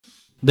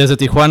Desde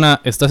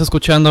Tijuana estás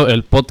escuchando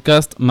el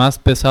podcast más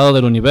pesado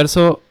del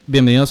universo.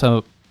 Bienvenidos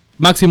a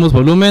Maximus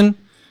Volumen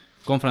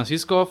con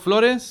Francisco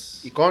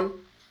Flores y con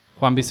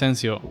Juan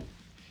Vicencio.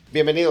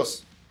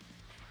 Bienvenidos.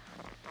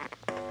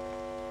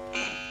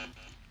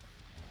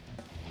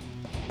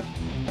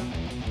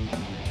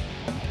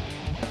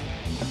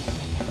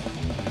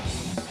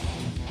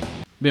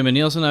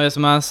 Bienvenidos una vez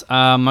más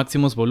a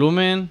Maximus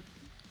Volumen.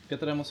 ¿Qué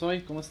traemos hoy?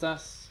 ¿Cómo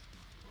estás?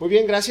 Muy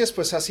bien, gracias.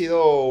 Pues ha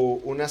sido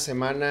una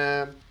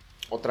semana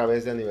otra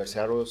vez de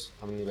aniversarios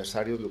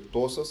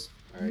luctuosos.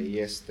 Ahí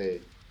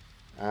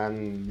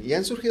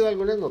han surgido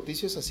algunas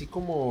noticias así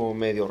como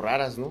medio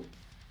raras, ¿no?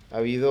 Ha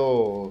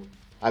habido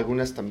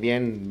algunas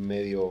también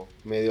medio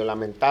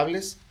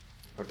lamentables.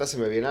 Ahorita se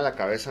me viene a la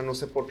cabeza, no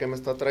sé por qué me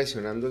está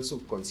traicionando el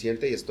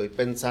subconsciente y estoy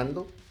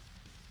pensando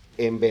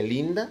en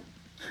Belinda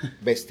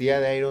vestida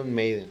de Iron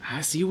Maiden.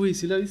 Ah, sí, güey,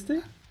 ¿sí la viste?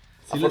 ¿Sí?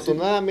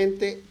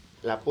 Afortunadamente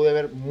la pude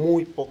ver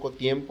muy poco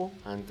tiempo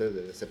antes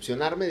de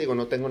decepcionarme. Digo,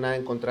 no tengo nada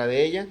en contra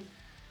de ella,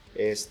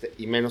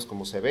 y menos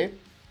como se ve,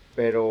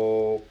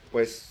 pero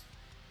pues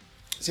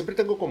siempre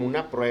tengo como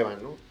una prueba,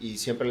 ¿no? Y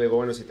siempre le digo,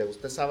 bueno, si te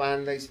gusta esa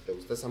banda y si te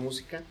gusta esa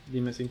música,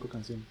 Dime 5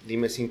 canciones.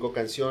 Dime 5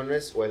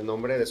 canciones o el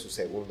nombre de su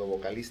segundo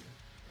vocalista.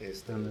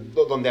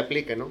 Donde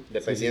aplique, ¿no?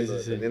 Dependiendo,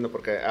 sí.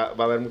 Porque va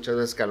a haber muchas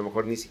veces que a lo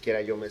mejor ni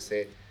siquiera yo me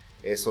sé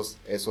esos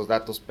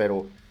datos,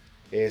 pero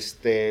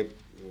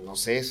no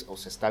sé, o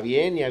sea, está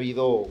bien. Y ha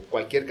habido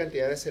cualquier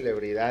cantidad de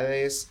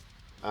celebridades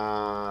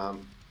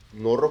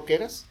no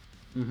rockeras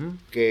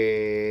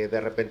que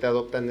de repente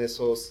adoptan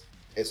esos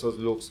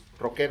looks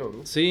rockeros,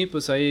 ¿no? Sí,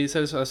 pues ahí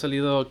ha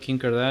salido Kim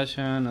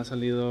Kardashian, ha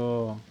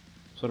salido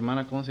su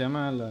hermana, ¿cómo se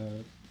llama?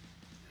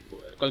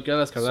 Cualquiera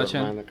de las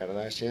Kardashian. Su hermana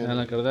Kardashian.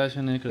 La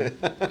Kardashian.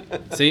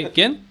 Sí,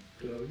 ¿quién?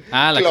 Chloe.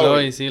 Ah, la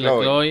Chloe, sí, la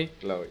Chloe.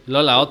 Chloe.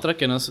 Luego la otra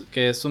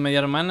que es su media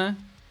hermana.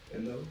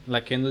 Kendall.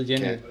 La Kendall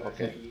Jenner.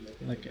 Okay.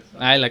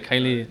 La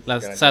Kylie.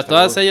 O sea,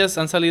 todas ellas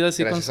han salido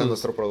así gracias con a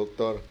nuestro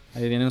productor.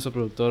 Ahí viene nuestro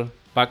productor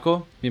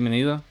Paco,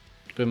 bienvenido.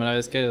 Primera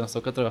vez que nos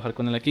toca trabajar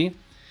con él aquí.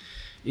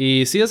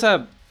 Y sí, o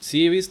sea,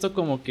 sí he visto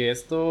como que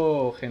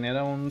esto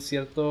genera un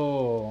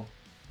cierto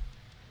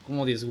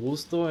como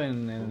disgusto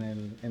en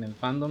el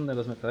fandom de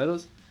los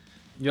metaderos.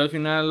 Yo al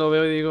final lo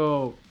veo y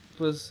digo,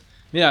 pues,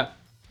 mira,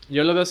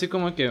 yo lo veo así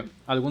como que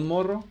algún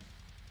morro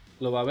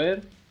lo va a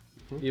ver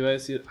y va a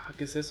decir,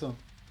 ¿qué es eso?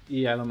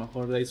 Y a lo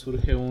mejor de ahí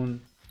surge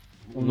un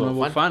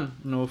nuevo fan.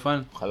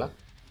 Ojalá.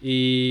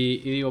 Y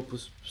digo,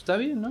 pues está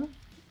bien, ¿no?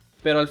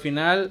 Pero al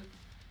final,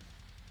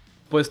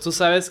 pues tú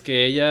sabes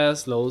que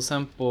ellas lo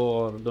usan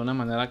de una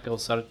manera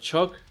causar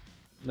shock,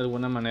 de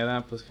alguna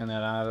manera pues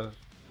generar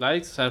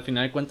likes. O sea, al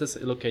final de cuentas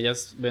lo que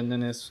ellas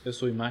venden es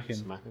su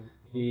imagen.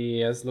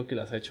 Y es lo que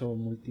las ha hecho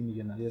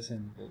multimillonarias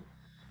en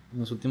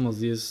los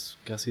últimos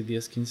casi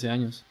 10, 15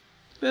 años.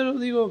 Pero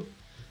digo,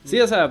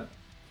 sí, o sea,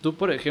 tú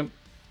por ejemplo,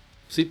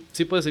 sí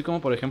puedes decir como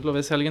por ejemplo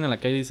ves a alguien en la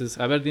calle y dices,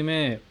 a ver,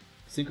 dime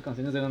 5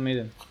 canciones de Iron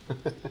Maiden.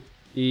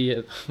 Y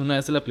una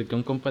vez se le apliqué a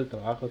un compa del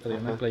trabajo, traía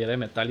una playera de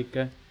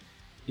Metallica.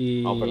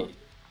 Y...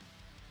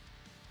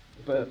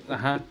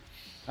 Ajá.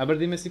 A ver,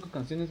 dime 5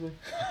 canciones, güey.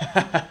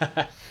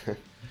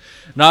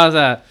 No, o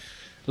sea,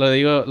 lo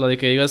de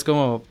que digo es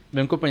como,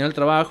 veo un compañero del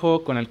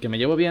trabajo con el que me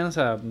llevo bien, o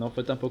sea, no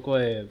fue tampoco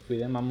fui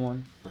de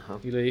mamón. Ajá.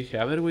 Y le dije,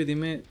 a ver, güey,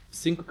 dime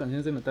 5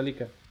 canciones de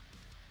Metallica.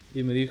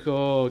 Y me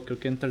dijo, creo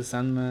que Enter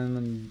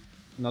Sandman,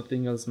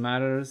 Nothing Else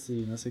Matters,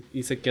 y no sé,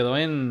 y se quedó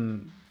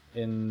en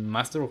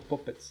Master of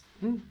Puppets.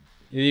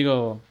 Y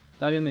digo,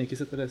 está bien, me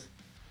dijiste 3.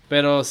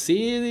 Pero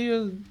sí,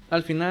 digo,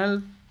 al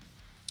final,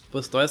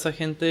 pues toda esa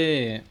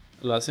gente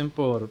lo hacen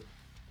por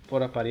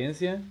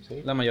apariencia,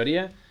 sí. La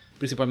mayoría,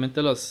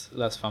 principalmente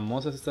las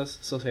famosas, estas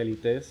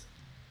socialites,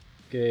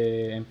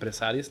 que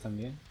empresarias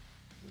también.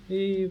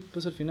 Y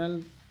pues al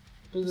final,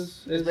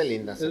 pues es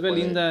Belinda. Es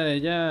Belinda,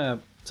 ella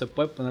se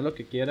puede poner lo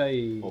que quiera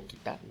o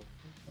quitarlo.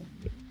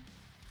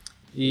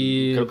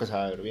 Y creo que se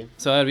va a ver bien.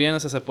 Se va a ver bien, o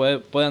sea, se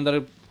puede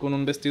andar con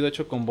un vestido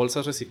hecho con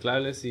bolsas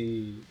reciclables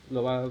y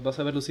vas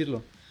a ver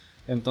lucirlo.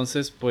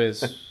 Entonces,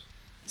 pues,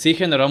 sí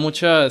generó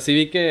mucha... Sí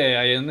vi que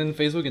ahí en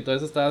Facebook y todo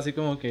eso estaba así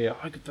como que...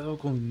 Ay, qué pedo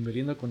con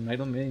Belinda, con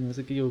Iron Maiden, no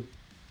sé qué. Yo...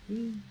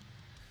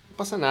 No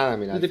pasa nada,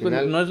 mira, al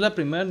final... No es la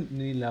primera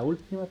ni la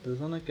última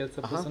persona que se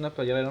puso una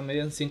playera de Iron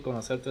Maiden sin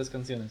conocer 3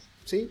 canciones.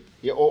 Sí,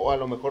 o a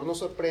lo mejor nos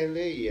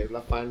sorprende y es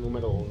la fan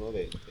número 1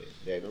 de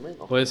Iron Maiden.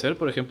 Puede ser,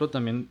 por ejemplo,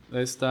 también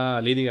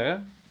está Lady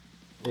Gaga.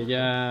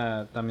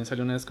 Ella también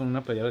salió una vez con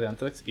una playera de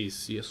Anthrax y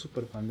sí es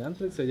súper fan de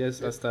Anthrax. Ella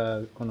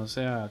hasta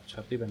conoce a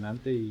Charlie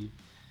Benante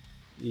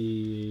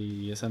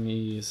y es a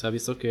mí, se ha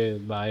visto que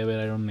va a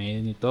ver Iron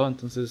Maiden y todo.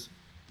 Entonces,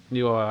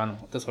 digo,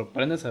 no, te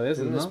sorprendes a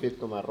veces, ¿no? Es un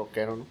espíritu más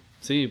rockero, ¿no?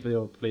 Sí,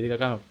 pero Lady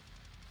Gaga,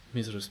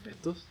 mis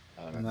respetos.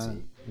 Ahora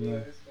sí.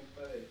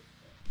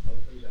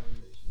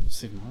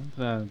 Sí, ¿no? O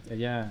sea,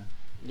 ella...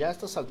 Ya a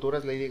estas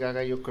alturas Lady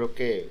Gaga yo creo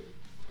que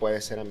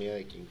puede ser amiga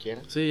de quien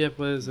quiera. Sí, ya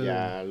puede ser.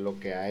 Ya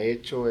lo que ha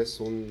hecho es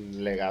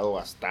un legado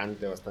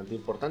bastante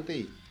importante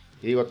y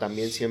digo,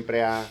 también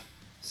siempre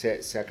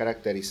se ha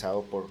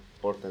caracterizado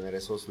por tener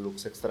esos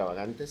looks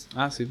extravagantes.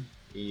 Sí.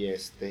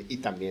 y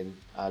también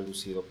ha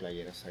lucido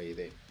playeras ahí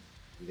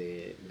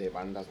de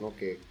bandas, ¿no?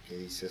 Que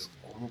dices,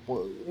 ¿cómo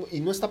puedo? Y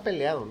no está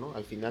peleado, ¿no?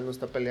 Al final no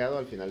está peleado,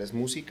 al final es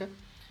música.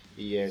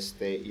 Y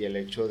el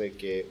hecho de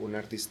que un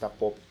artista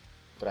pop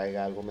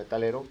traiga algo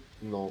metalero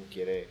no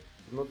tiene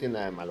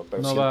nada de malo,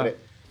 pero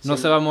no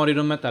se va a morir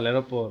un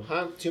metalero por...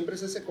 Ajá, siempre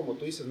es ese, como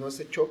tú dices, ¿no?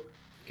 Ese shock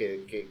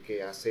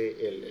que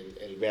hace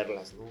el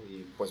verlas, ¿no?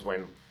 Y pues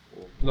bueno.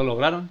 Lo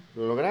lograron.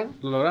 ¿Lo lograron?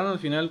 Lo lograron al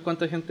final.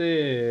 ¿Cuánta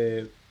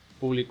gente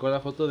publicó la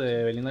foto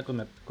de Belinda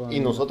con y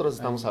nosotros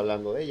estamos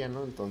hablando de ella,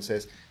 ¿no?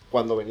 Entonces,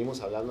 cuando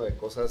venimos hablando de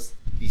cosas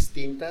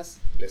distintas,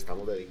 le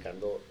estamos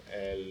dedicando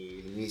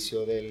el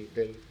inicio del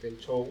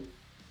show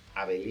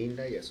a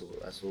Belinda y a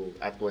su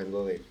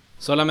atuendo de...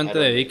 Solamente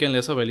dedíquenle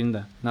eso a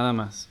Belinda, nada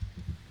más.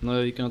 No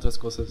dediquen otras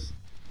cosas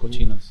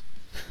cochinos.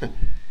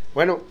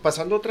 Bueno,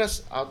 pasando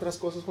a otras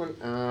cosas, Juan,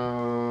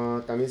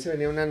 también se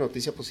venía una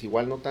noticia, pues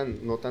igual no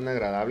tan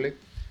agradable.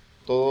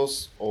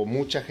 Todos o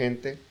mucha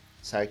gente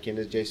sabe quién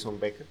es Jason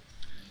Becker.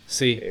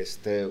 Sí.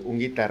 Un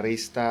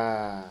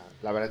guitarrista,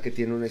 la verdad que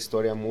tiene una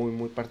historia muy,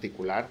 muy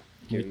particular.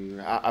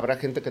 Habrá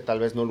gente que tal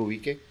vez no lo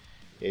ubique.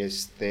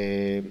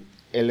 Él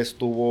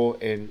estuvo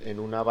en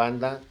una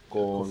banda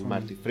con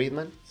Marty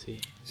Friedman.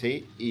 Sí.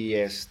 Sí, y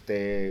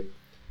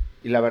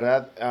la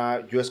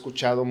verdad, yo he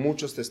escuchado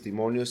muchos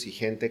testimonios y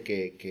gente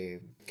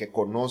que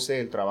conoce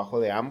el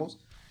trabajo de ambos.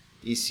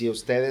 Y si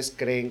ustedes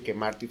creen que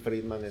Marty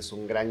Friedman es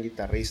un gran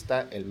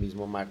guitarrista, el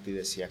mismo Marty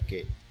decía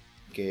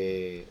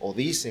o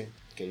dice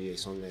que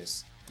Jason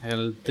es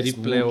el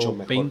triple o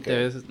 20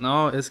 veces.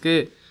 No, es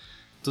que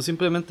tú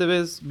simplemente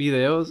ves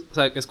videos, o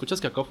sea, que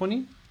escuchas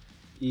Cacophony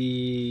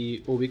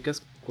y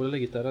ubicas cuál es la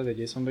guitarra de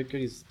Jason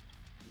Becker y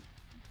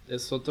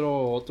es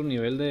otro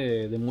nivel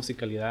de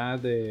musicalidad,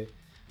 de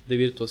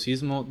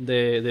virtuosismo,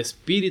 de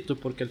espíritu,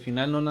 porque al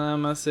final no nada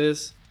más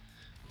es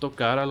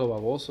tocar a lo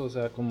baboso, o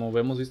sea, como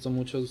hemos visto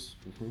muchos,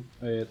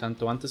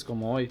 tanto antes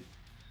como hoy.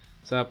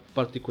 O sea,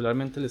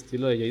 particularmente el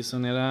estilo de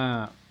Jason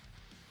era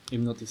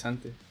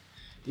hipnotizante.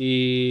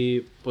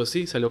 Y pues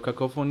sí, salió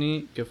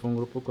Cacophony, que fue un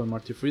grupo con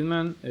Marty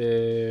Friedman.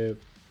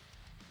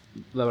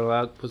 La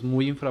verdad, pues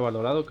muy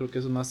infravalorado, creo que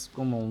es más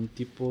como un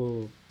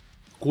tipo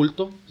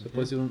culto, se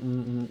puede decir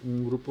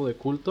un grupo de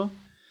culto.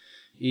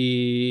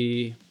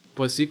 Y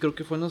pues sí, creo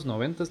que fue en los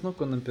 90s, ¿no?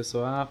 Cuando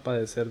empezó a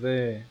padecer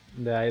de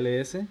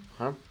ALS.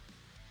 Ajá.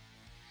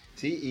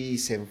 Sí, y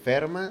se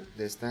enferma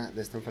de esta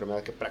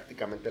enfermedad que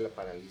prácticamente le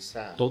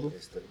paraliza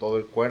todo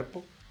el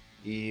cuerpo.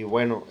 Y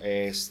bueno,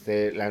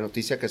 la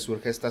noticia que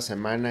surge esta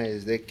semana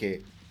es de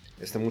que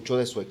mucho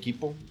de su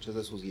equipo, muchas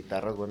de sus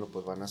guitarras, bueno,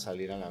 pues van a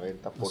salir a la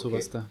venta.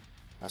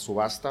 A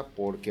subasta,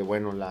 porque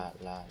bueno,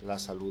 la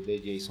salud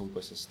de Jason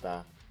pues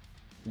está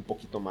un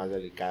poquito más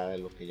delicada de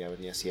lo que ya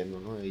venía siendo,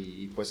 ¿no?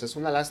 Y pues es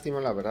una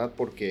lástima, la verdad,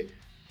 porque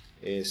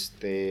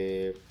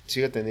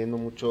sigue teniendo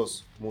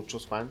muchos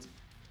fans.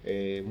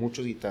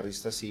 Muchos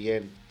guitarristas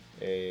siguen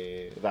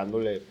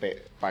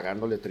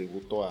pagándole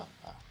tributo a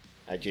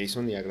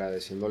Jason y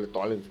agradeciéndole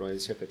toda la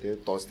influencia que tiene,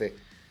 todo este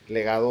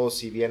legado,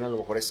 si bien a lo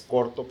mejor es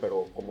corto,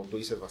 pero como tú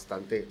dices,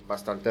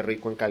 bastante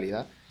rico en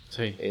calidad.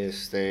 Sí.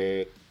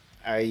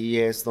 Ahí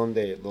es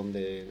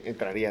donde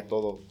entraría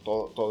todo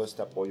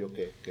este apoyo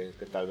que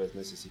tal vez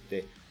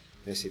necesite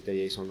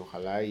Jason,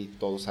 ojalá y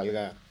todo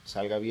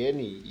salga bien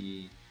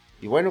y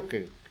bueno,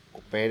 que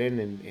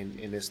cooperen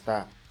en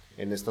esta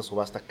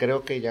subasta.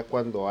 Creo que ya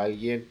cuando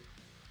alguien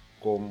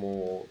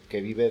como que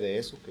vive de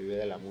eso, que vive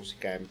de la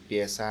música,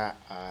 empieza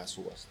a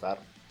subastar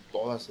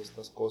todas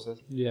estas cosas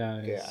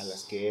a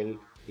las que él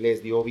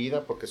les dio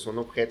vida, porque son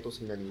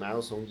objetos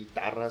inanimados, son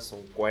guitarras,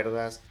 son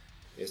cuerdas,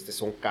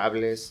 son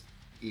cables,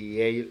 y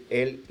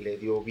él le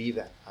dio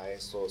vida a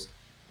esos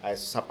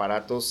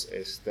aparatos,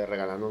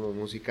 regalándonos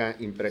música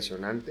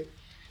impresionante.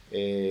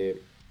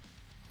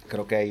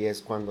 Creo que ahí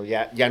es cuando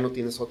ya no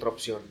tienes otra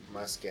opción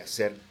más que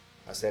hacer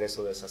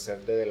eso,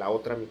 deshacerte de la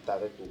otra mitad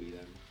de tu vida,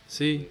 ¿no?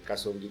 Sí. En el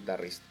caso de un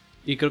guitarrista.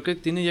 Y creo que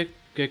tiene ya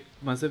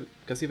más de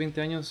casi 20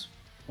 años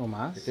o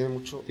más.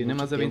 Tiene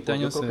más de 20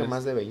 años. Yo creo que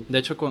más de 20. De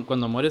hecho,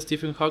 cuando muere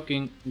Stephen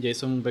Hawking,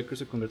 Jason Becker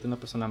se convierte en la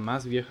persona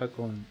más vieja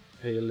con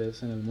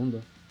ALS en el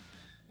mundo.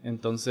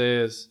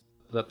 Entonces,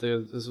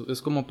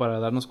 es como para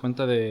darnos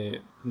cuenta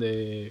de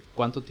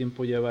cuánto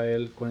tiempo lleva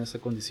él con esa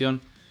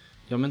condición.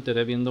 Yo me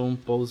enteré viendo un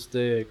post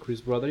de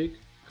Chris Broderick,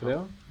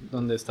 creo,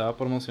 donde estaba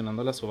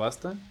promocionando la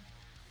subasta.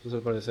 Pues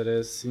al parecer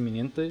es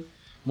inminente.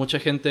 Mucha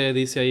gente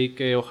dice ahí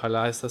que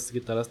ojalá estas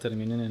guitarras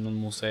terminen en un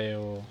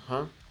museo.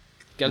 Ajá.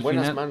 Que al en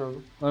buenas final, manos,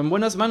 ¿no? En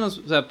buenas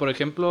manos. O sea, por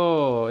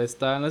ejemplo,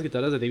 están las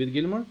guitarras de David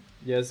Gilmour.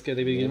 Ya es que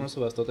David Gilmour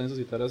subastó también sus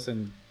guitarras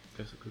en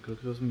creo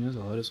que $2 millones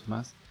o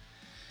más.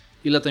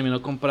 Y la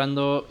terminó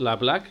comprando la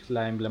Black,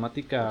 la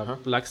emblemática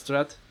Black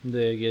Strat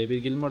de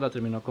David Gilmour. La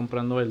terminó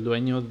comprando el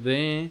dueño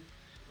de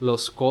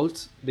los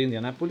Colts de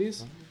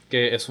Indianapolis,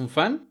 que es un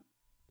fan.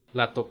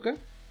 La toca.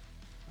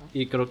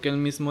 Y creo que él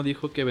mismo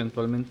dijo que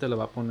eventualmente la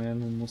va a poner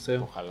en un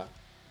museo. Ojalá.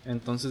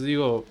 Entonces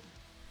digo,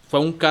 fue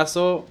un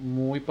caso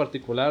muy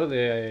particular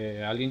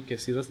de alguien que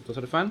sí resultó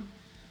ser fan.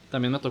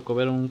 También me tocó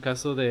ver un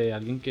caso de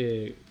alguien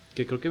que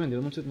que creo que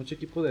vendieron mucho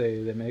equipo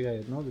de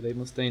Megadeth, ¿no? De Dave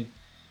Mustaine.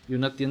 Y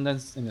una tienda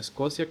en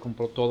Escocia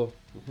compró todo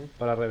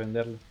para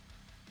revenderlo.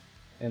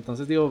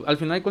 Entonces, digo, al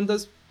final de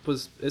cuentas,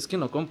 pues es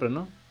quien lo compra,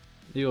 ¿no?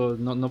 Digo,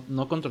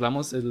 no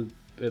controlamos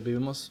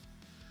vivimos,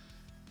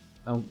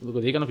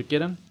 digan lo que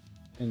quieran,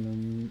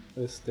 en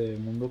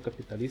un mundo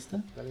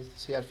capitalista.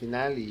 Sí, al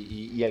final,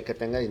 y el que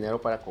tenga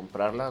dinero para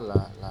comprarla,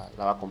 la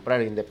va a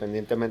comprar,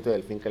 independientemente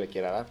del fin que le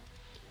quiera dar.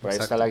 Por ahí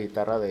está la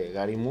guitarra de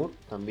Gary Moore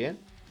también.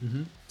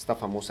 Esta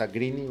famosa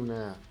Greenie,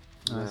 una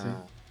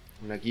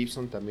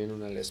Gibson, también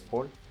una Les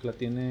Paul. La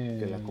tiene...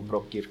 Que la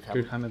compró Kirk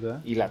Hammett,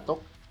 ¿verdad? Y la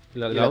toca.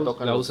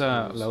 La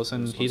usa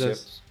en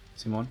giras,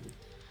 Simón.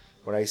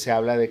 Por ahí se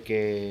habla de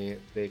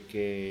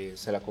que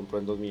se la compró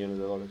en $2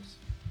 millones.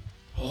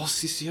 Oh,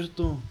 sí,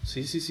 cierto.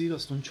 Sí,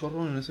 gastó un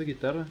chorro en esa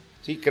guitarra.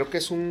 Sí, creo que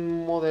es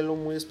un modelo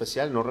muy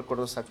especial, no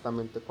recuerdo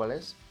exactamente cuál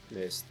es.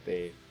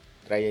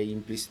 Trae ahí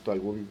implícito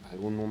algún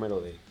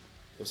número de,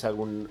 o sea,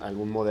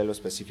 algún modelo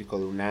específico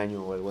de un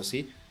año o algo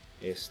así.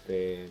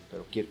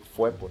 Pero Kirk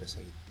fue por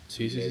esa guitarra.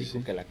 Sí.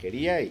 Dijo que la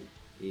quería y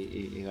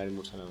Gary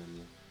Moore se la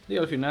vendió. Y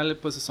al final,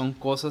 pues son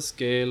cosas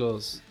que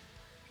los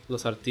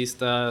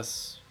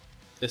artistas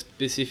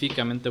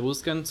específicamente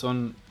buscan.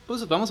 Son,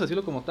 pues vamos a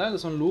decirlo como tal,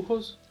 son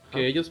lujos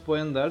que ellos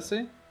pueden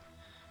darse.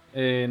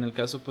 En el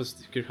caso, pues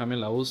Kirk Hammett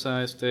la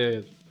usa,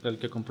 el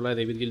que compró la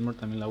de David Gilmour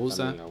también la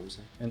usa.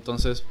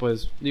 Entonces,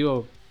 pues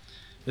digo,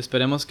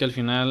 esperemos que al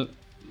final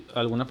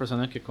alguna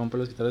persona que compre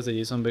las guitarras de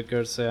Jason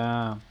Becker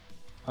sea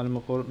a lo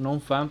mejor no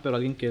un fan, pero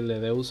alguien que le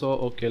dé uso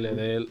o que le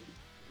dé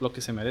lo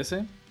que se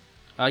merece.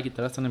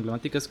 Guitarras tan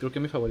emblemáticas. Creo que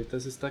mi favorita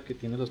es esta que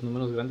tiene los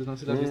números grandes. No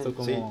sé si la has visto,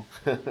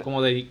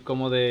 como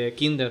de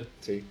Kinder.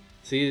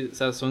 Sí, o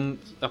sea,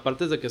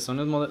 aparte de que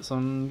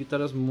son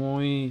guitarras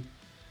muy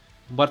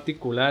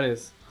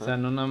particulares. O sea,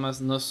 no nada más,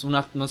 no es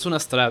una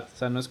Strat. O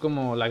sea, no es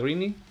como la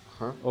Greenie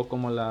o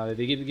como la de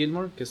David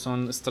Gilmour, que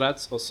son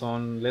Strats o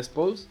son Les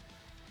Pauls,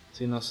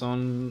 sino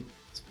son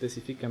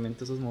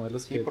específicamente esos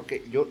modelos. Sí,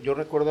 porque yo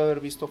recuerdo haber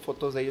visto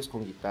fotos de ellos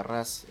con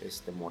guitarras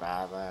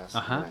moradas,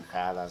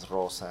 anaranjadas,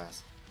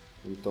 rosas.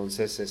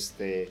 Entonces,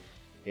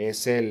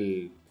 es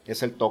el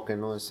toque,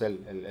 ¿no? Es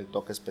el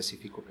toque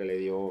específico que le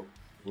dio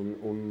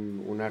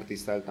un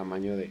artista del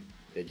tamaño de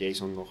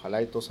Jason.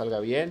 Ojalá y todo salga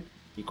bien.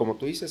 Y como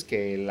tú dices,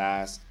 que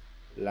las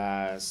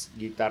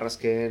guitarras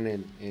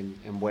queden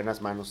en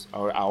buenas manos.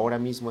 Ahora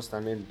mismo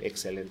están en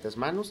excelentes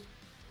manos.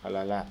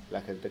 Ojalá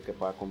la gente que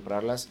pueda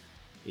comprarlas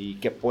y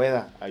que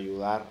pueda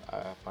ayudar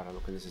para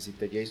lo que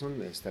necesite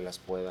Jason, las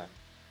pueda.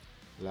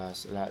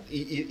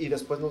 Y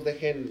después nos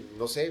dejen,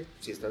 no sé,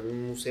 si están en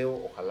un museo,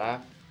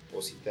 ojalá,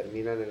 o si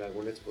terminan en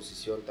alguna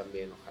exposición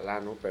también, ojalá,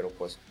 ¿no? Pero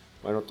pues,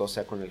 bueno, todo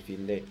sea con el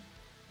fin de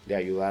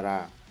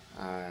ayudar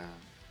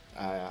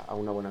a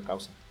una buena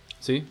causa.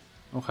 Sí,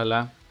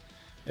 ojalá.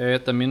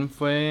 También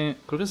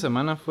creo que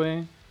semana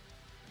fue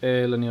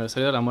el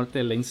aniversario de la muerte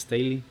de Lane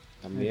Staley.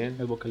 También.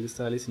 El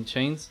vocalista de Alice in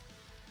Chains.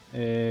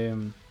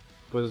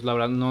 Pues la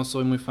verdad no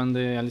soy muy fan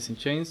de Alice in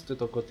Chains. ¿Te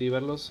tocó a ti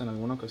verlos en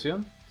alguna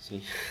ocasión?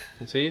 Sí.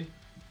 ¿Sí?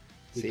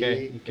 ¿Y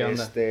qué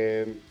onda?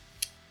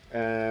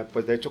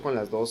 Pues de hecho con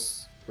las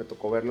dos, me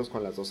tocó verlos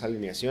con las dos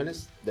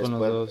alineaciones.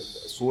 Después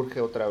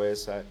surge otra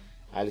vez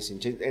Alice in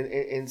Chains.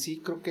 En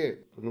sí creo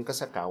que nunca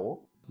se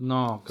acabó.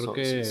 No, creo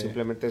que...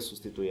 Simplemente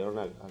sustituyeron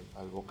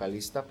al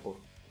vocalista por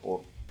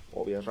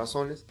obvias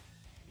razones.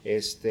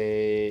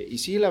 Y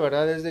sí, la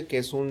verdad es de que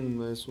es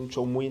un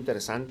show muy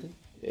interesante.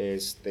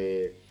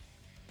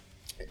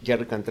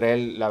 Jerry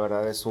Cantrell, la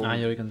verdad es un...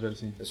 Jerry Cantrell,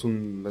 sí. Es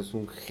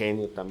un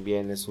genio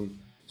también, es un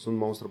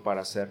monstruo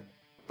para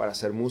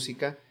hacer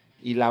música.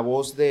 Y la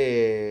voz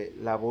de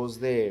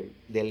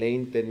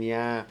Lane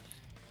tenía...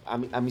 A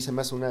mí se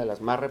me hace una de las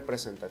más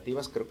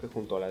representativas, creo que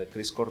junto a la de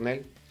Chris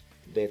Cornell,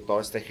 de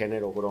todo este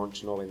género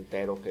grunge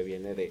noventero que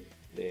viene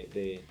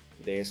de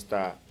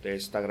esta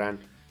gran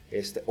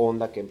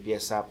onda que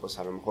empieza pues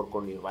a lo mejor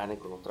con Nirvana y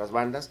con otras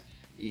bandas.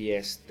 Y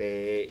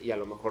a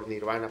lo mejor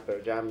Nirvana,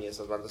 Pearl Jam y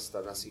esas bandas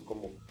están así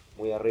como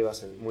muy arriba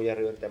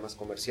en temas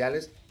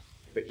comerciales.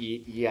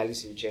 Y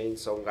Alice in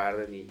Chains,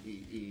 Soundgarden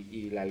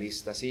y la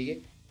lista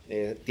sigue.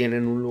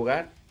 Tienen un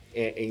lugar.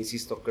 E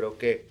insisto, creo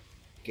que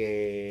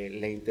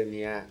Lane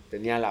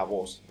tenía la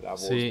voz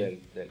sí,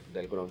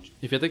 del grunge.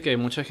 Y fíjate que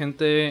mucha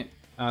gente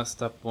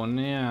hasta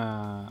pone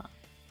a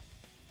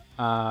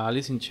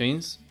Alice in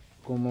Chains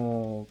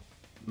como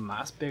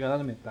más pegada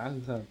al metal.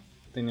 O sea,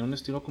 tenía un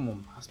estilo como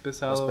más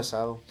pesado. Más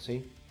pesado,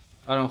 sí.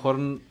 A lo mejor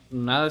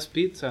nada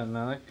speed, o sea,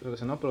 nada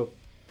relacionado, pero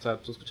o sea,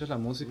 tú escuchas la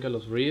música,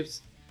 los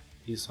riffs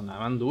y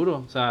sonaban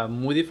duro. O sea,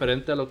 muy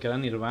diferente a lo que era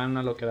Nirvana,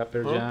 a lo que era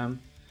Pearl Jam.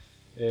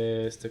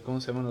 ¿Cómo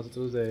se llaman los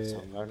otros de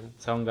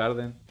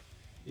Soundgarden?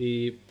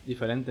 Y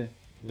diferente.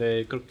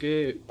 Creo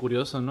que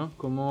curioso, ¿no?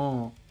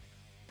 Como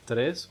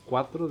 3,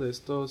 4 de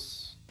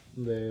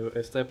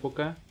esta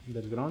época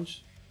del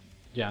grunge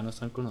ya no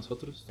están con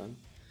nosotros.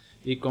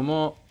 Y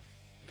como,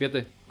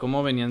 fíjate,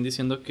 como venían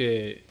diciendo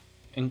que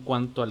en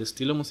cuanto al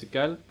estilo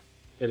musical,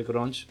 el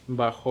grunge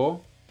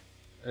bajó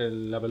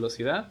la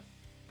velocidad,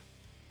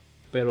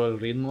 pero el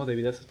ritmo de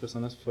vida de esas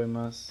personas fue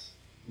más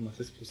más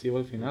exclusivo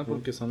al final,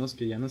 porque son los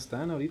que ya no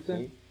están ahorita.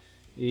 Sí.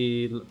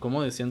 Y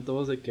como decían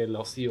todos de que el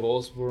Ozzy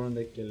Osbourne,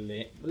 de que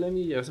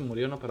Lemmy ya se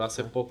murió, ¿no? Pero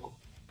hace poco.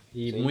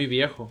 Y Sí. muy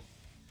viejo.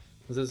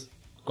 Entonces,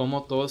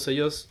 como todos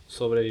ellos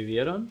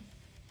sobrevivieron.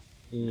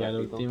 Y al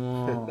Rápido.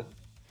 último...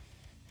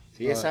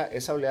 Sí,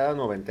 esa oleada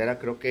noventera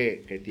creo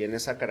que tiene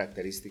esa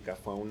característica.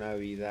 Fue una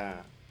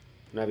vida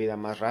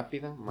más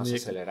rápida, más muy-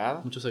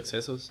 acelerada. Muchos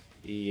excesos.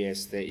 Y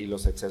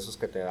los excesos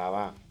que te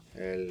daba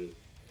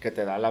que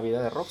te da la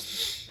vida de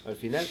Rockstar al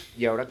final.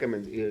 Y ahora que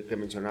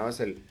mencionabas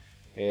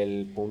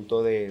el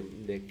punto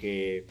de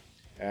que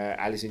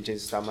Alice in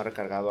Chains está más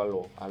recargado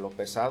a lo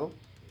pesado,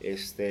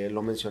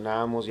 lo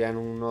mencionábamos ya en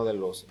uno de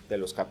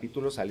los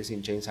capítulos. Alice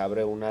in Chains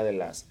abre una de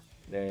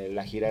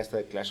la gira esta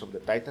de Clash of the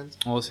Titans,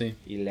 Oh, sí.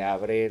 y le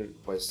abren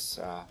pues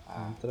a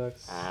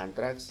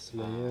Anthrax,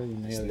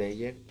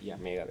 Slayer y a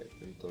Megadeth.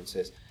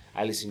 Entonces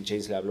Alice in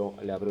Chains le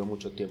abrió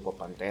mucho tiempo a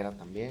Pantera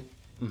también.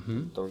 Ujú.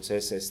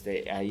 Entonces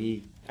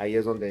ahí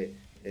es donde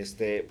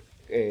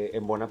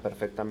embona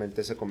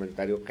perfectamente ese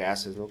comentario que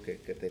haces, ¿no? Que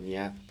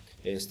tenía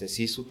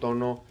sí su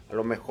tono a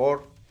lo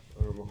mejor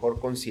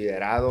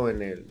considerado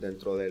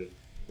dentro del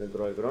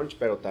grunge,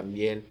 pero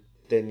también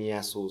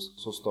tenía sus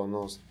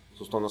tonos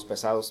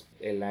pesados.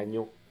 El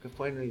año que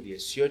fue en el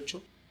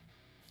 18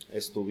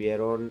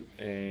 estuvieron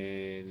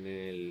en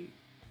el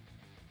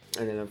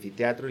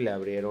anfiteatro y le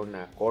abrieron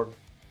a Korn.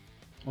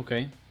 Ok.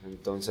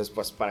 Entonces,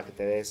 pues para que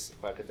te des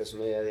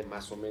una idea de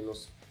más o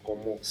menos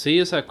cómo... Sí,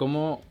 o sea,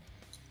 cómo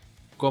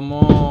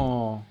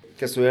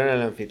Que estuvieron en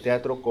el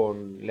anfiteatro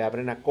le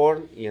abren a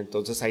Korn, y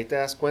entonces ahí te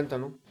das cuenta,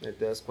 ¿no? Ahí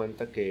te das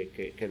cuenta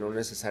que no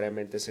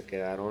necesariamente se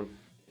quedaron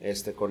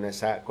con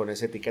esa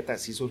etiqueta.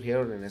 Sí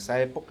surgieron en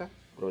esa época,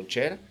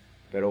 gronchera,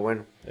 pero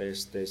bueno,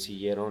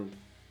 siguieron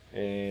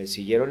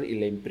y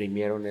le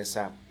imprimieron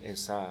ese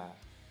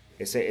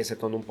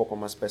tono un poco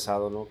más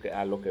pesado, ¿no?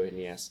 A lo que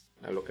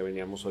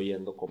veníamos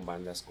oyendo con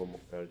bandas como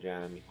Pearl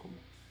Jam y como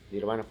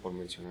Nirvana, por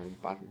mencionar un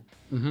par,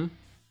 ¿no? Ujú.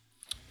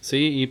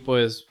 Sí, y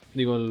pues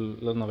digo,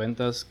 los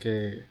 90s,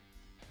 que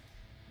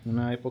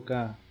una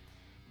época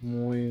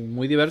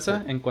muy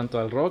diversa en cuanto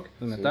al rock,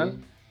 el metal,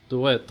 Sí.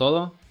 tuvo de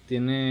todo,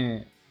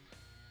 tiene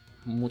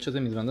muchas de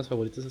mis bandas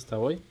favoritas hasta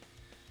hoy,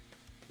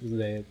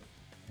 de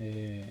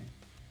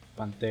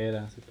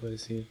Pantera, se puede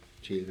decir,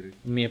 Children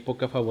mi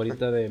época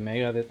favorita de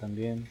Megadeth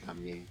también.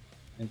 también.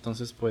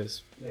 Entonces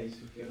pues De ahí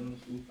surgieron los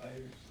Foo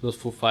Fighters. los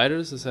Foo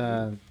Fighters, o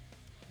sea,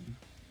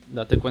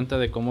 date cuenta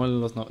de cómo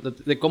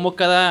de cómo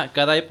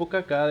cada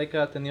época, cada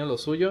década ha tenido lo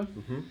suyo.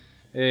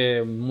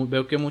 Uh-huh.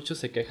 Veo que muchos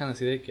se quejan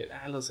así de que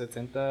los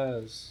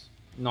 70s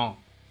no,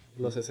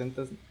 los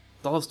 60s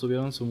todos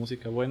tuvieron su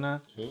música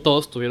buena, Sí.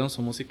 todos tuvieron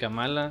su música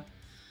mala,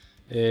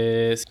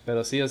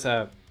 pero sí, o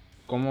sea,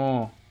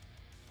 cómo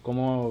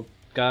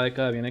cada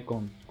década viene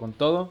con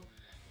todo.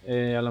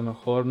 A lo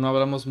mejor no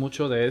hablamos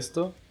mucho de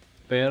esto,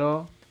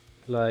 pero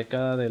la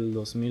década del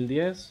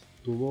 2010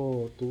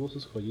 tuvo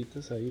sus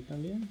joyitas ahí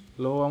también.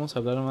 Luego vamos a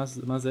hablar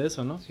más de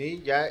eso, ¿no?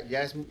 Sí, ya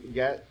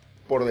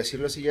por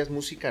decirlo así, ya es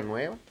música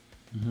nueva.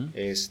 Ujú.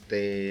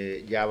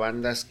 Ya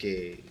bandas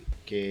que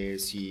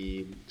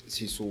si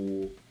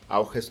su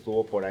auge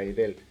estuvo por ahí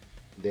del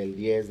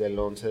 10, del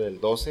 11, del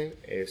 12,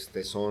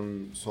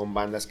 son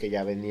bandas que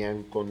ya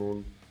venían con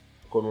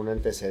un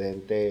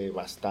antecedente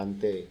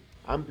bastante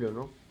amplio,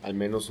 ¿no? Al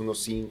menos unos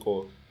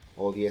 5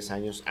 o 10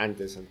 años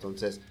antes.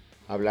 Entonces,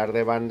 hablar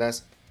de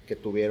bandas que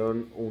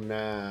tuvieron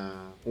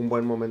un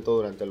buen momento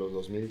durante los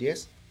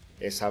 2010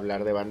 es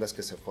hablar de bandas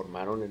que se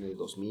formaron en el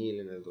 2000,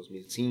 en el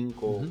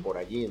 2005, Uh-huh. por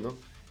allí, ¿no?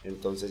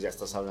 Entonces ya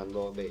estás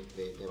hablando de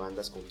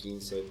bandas con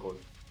 15, con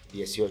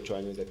 18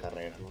 años de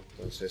carrera, ¿no?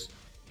 Entonces,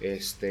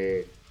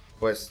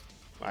 pues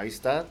ahí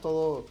está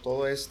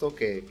todo esto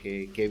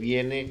que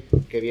viene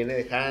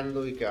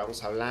dejando, y que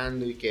vamos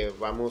hablando, y que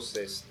vamos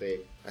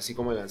así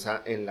como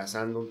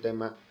enlazando un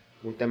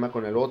tema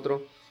con el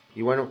otro.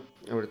 Y bueno,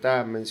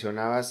 ahorita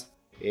mencionabas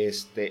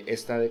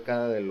esta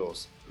década de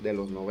los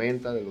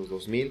 90, de los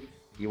 2000,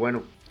 y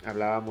bueno,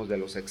 hablábamos de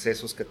los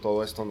excesos que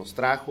todo esto nos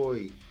trajo,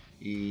 y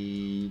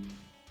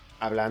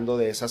hablando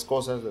de esas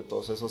cosas, de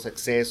todos esos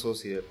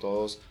excesos y de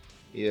todas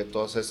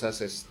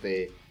esas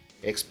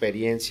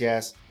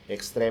experiencias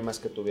extremas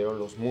que tuvieron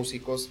los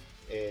músicos,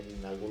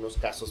 en algunos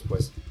casos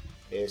pues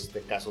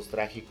casos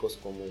trágicos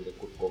como el de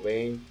Kurt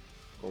Cobain,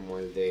 como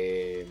el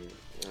de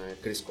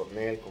Chris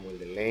Cornell, como el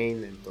de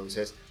Lane.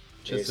 Entonces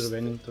Chester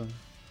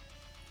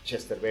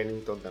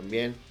Bennington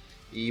también,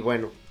 y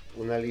bueno,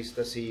 una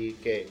lista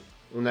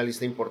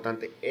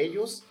importante.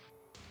 Ellos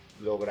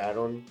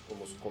lograron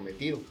como su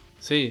cometido.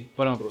 Sí,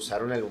 bueno,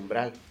 Cruzaron el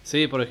umbral.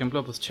 sí, por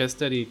ejemplo, pues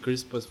Chester y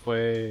Chris pues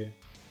fue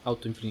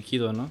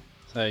autoinfligido, ¿no?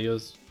 O sea,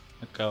 ellos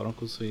acabaron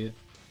con su vida.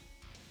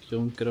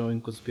 Yo creo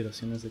en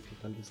conspiraciones de que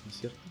tal vez no es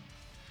cierto.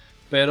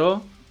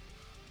 Pero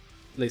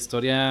la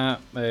historia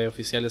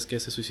oficial es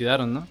que se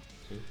suicidaron, ¿no?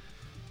 Sí.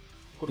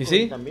 ¿Y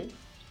sí? También.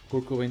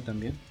 Kurt Cobain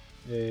también.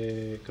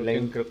 Creo que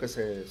lo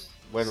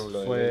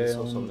fue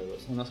hizo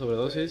sobredosis. una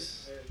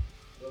sobredosis.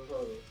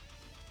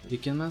 ¿Y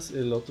quién más?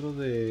 El otro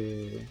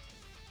de...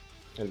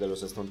 El de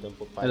los Stone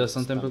Temple Pilots. El de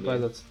Stone Temple también,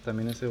 Pilots,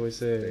 también ese güey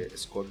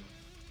Scott.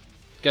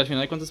 Que al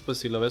final de cuentas, pues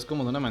si lo ves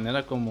como de una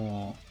manera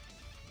como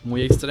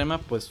muy extrema,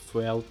 pues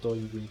fue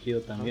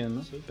autoinfligido también,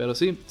 ¿no? Sí. Pero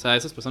sí, o sea,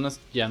 esas personas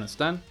ya no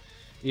están.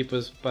 Y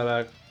pues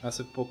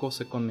hace poco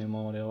se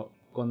conmemoró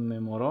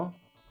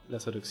la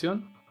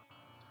resurrección,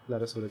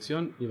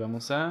 y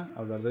vamos a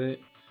hablar de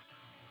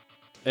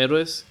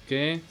héroes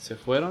que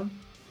fueron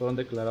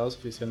declarados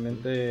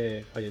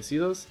oficialmente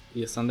fallecidos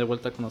y están de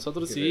vuelta con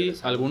nosotros, y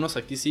regresaron. algunos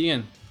aquí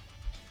siguen.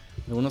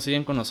 Algunos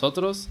siguen con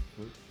nosotros.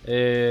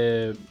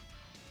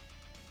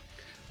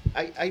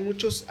 Hay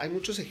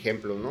muchos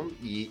ejemplos, ¿no?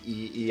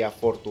 Y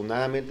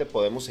afortunadamente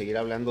podemos seguir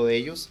hablando de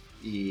ellos,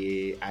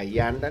 y ahí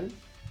andan,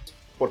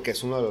 porque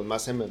es uno de los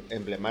más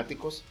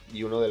emblemáticos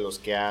y uno de los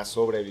que ha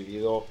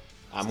sobrevivido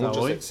a Hasta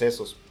muchos hoy.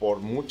 excesos por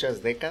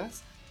muchas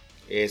décadas.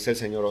 Es el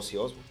señor Ozzy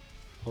Osbourne.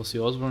 Ozzy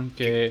Osbourne,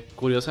 que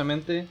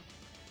curiosamente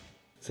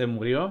se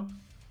murió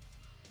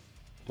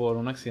por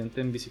un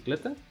accidente en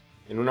bicicleta.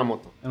 En una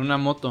moto. En una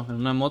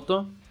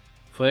moto.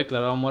 Fue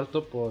declarado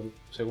muerto por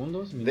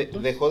segundos,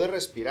 minutos. Dejó de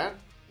respirar.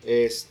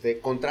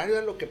 Contrario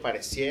a lo que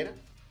pareciera,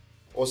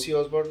 Ozzy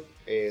Osbourne,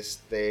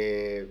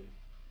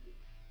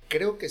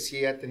 creo que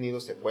sí ha tenido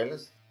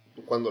secuelas.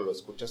 Tú cuando lo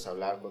escuchas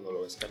hablar, cuando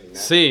lo ves caminar.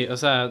 Sí, o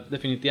sea,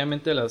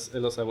 definitivamente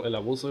el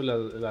abuso y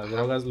las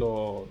drogas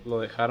lo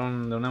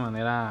dejaron de una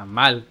manera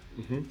mal.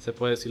 Uh-huh. Se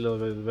puede decir, lo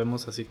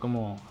vemos así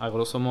como a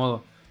grosso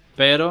modo.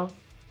 Pero...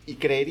 Y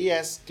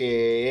creerías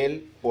que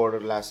él,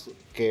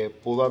 que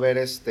pudo haber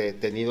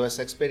tenido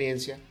esa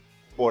experiencia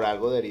por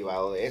algo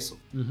derivado de eso.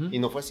 Uh-huh. Y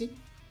no fue así.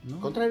 No.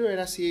 Al contrario,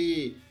 era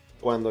así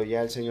cuando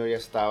ya el señor ya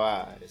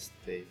estaba...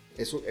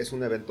 Es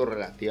un evento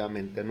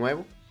relativamente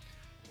nuevo.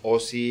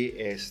 Ozzy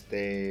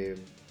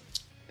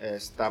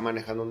está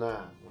manejando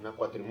una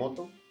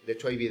cuatrimoto. De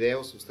hecho hay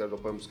videos, ustedes lo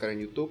pueden buscar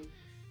en YouTube.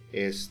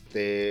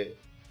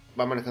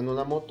 Va manejando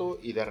una moto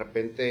y de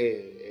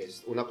repente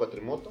es una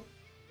cuatrimoto,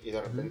 y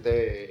de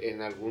repente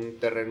en algún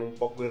terreno un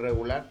poco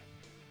irregular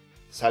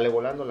sale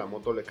volando, la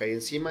moto le cae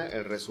encima.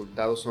 El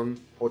resultado son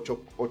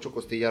 8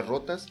 costillas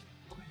rotas,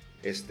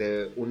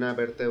 una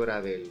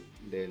vértebra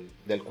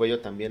del cuello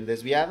también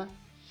desviada.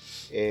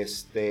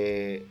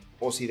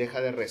 Ozzy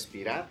deja de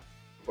respirar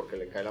porque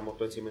le cae la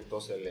moto encima y todo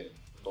se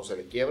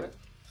le quiebra.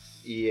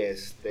 Y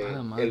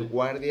el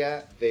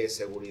guardia de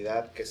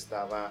seguridad que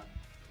estaba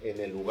en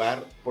el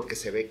lugar, porque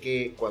se ve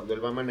que cuando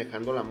él va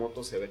manejando la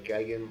moto se ve que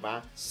alguien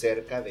va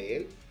cerca de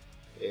él,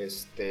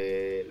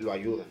 lo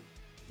ayuda.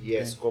 Y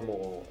es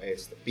como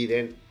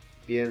piden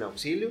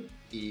auxilio,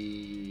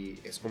 y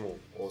es como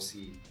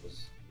Ozzy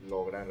pues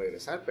logra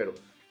regresar, pero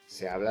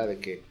se habla de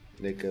que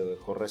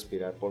dejó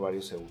respirar por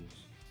varios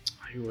segundos.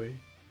 Ay, güey.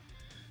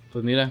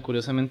 Pues mira,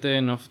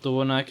 curiosamente no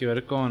tuvo nada que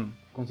ver con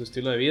su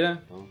estilo de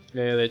vida. ¿No?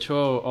 De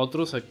hecho,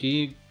 otros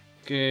aquí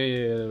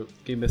que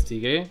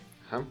investigué,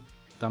 Ajá.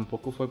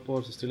 tampoco fue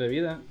por su estilo de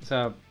vida. O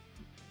sea,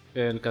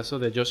 el caso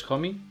de Josh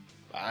Homme.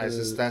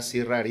 Ese está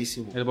así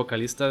rarísimo. El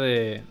vocalista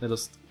de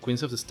los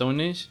Queens of the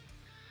Stone Age.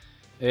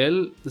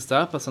 Él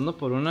estaba pasando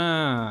por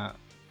una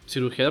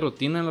cirugía de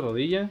rutina en la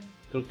rodilla.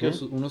 Creo que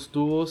unos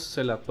tubos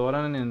se le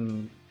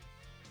atoran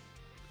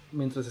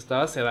mientras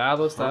estaba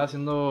sedado, estaba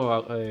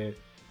siendo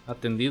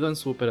atendido en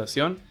su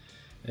operación.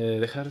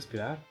 Deja de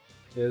respirar.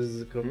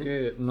 Creo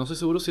que... No estoy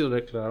seguro si lo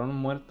declararon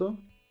muerto.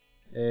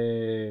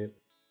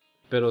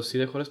 Pero sí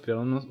dejó de respirar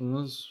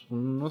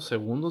unos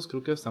segundos.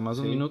 Creo que hasta más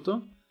de un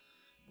minuto.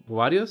 O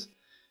varios.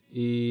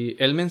 Y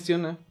él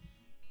menciona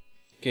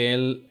que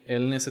él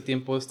en ese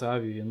tiempo estaba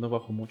viviendo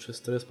bajo mucho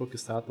estrés porque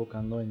estaba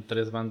tocando en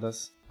 3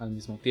 bandas al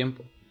mismo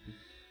tiempo.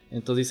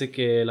 Entonces dice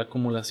que la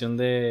acumulación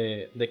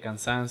de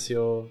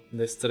cansancio,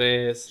 de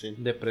estrés,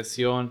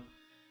 depresión,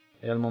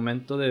 al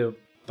momento de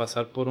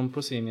pasar por un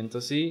procedimiento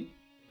así,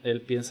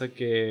 él piensa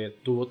que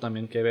tuvo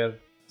también que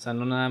ver. O sea,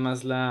 no nada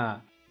más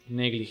la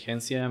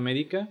negligencia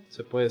médica,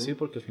 se puede decir,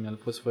 porque al final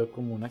pues fue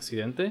como un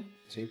accidente.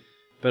 Sí.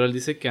 Pero él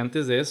dice que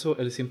antes de eso,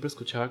 él siempre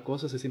escuchaba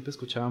cosas, él siempre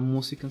escuchaba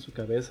música en su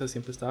cabeza,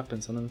 siempre estaba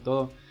pensando en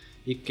todo.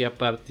 Y que a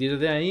partir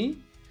de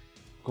ahí,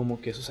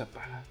 como que eso se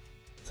apaga.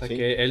 O sea,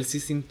 que él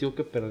sí sintió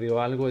que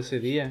perdió algo ese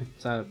día.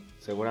 O sea,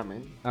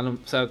 seguramente. O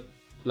sea,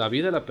 la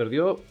vida la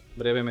perdió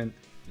brevemente.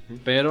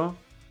 Pero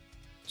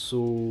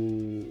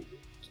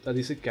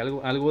dice que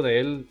algo de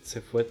él se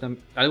fue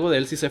algo de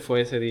él sí se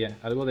fue ese día.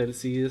 Algo de él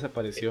sí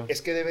desapareció.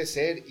 Es que debe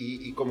ser,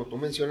 y como tú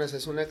mencionas,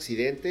 es un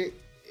accidente.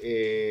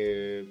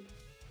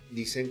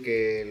 Dicen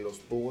que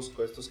los tubos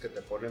estos que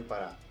te ponen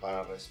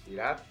para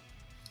respirar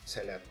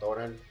se le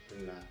atoran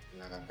en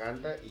la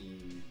garganta,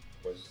 y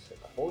pues se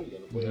tapó y ya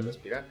no podía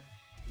respirar.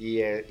 Y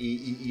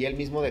él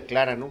mismo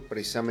declara, ¿no?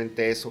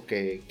 Precisamente eso,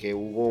 que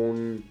hubo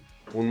un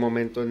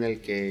momento en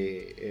el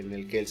que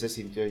él se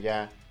sintió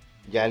ya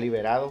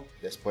liberado,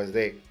 después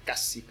de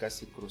casi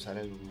cruzar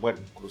el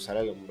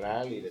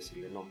umbral y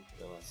decirle: no,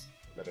 te vas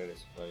de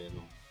regreso, todavía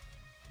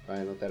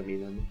no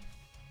termina, ¿no?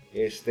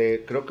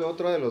 Creo que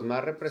otro de los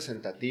más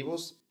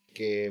representativos,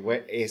 que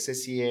bueno, ese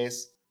sí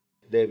es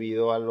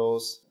debido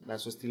a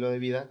su estilo de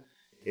vida,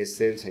 es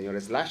el señor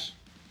Slash.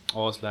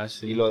 Slash,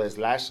 sí. Y lo de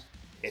Slash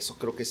eso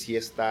creo que sí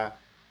está,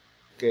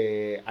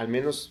 que al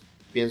menos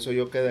pienso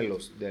yo que de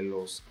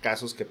los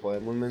casos que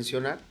podemos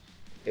mencionar,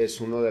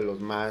 es uno de los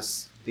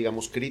más,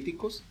 digamos,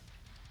 críticos,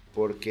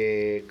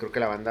 porque creo que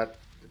la banda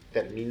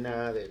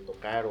termina de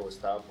tocar o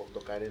estaba por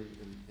tocar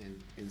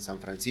en San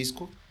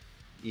Francisco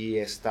y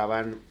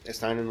estaban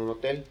en un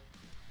hotel.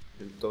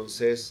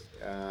 Entonces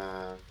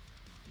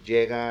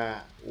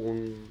llega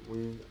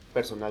un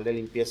personal de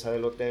limpieza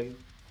del hotel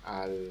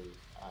a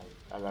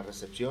la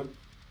recepción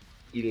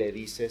y le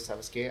dice,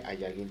 ¿sabes qué?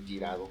 Hay alguien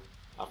tirado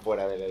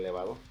afuera del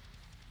elevador.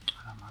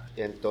 A la madre.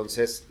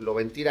 Entonces lo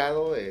ven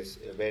tirado,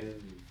 ven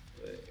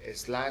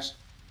Slash.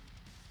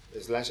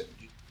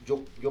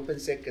 Yo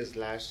pensé que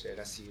Slash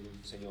era así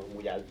un señor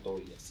muy alto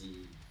y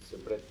así.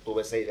 Siempre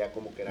tuve esa idea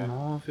como que era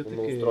No, un fíjate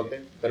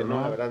monstruote, pero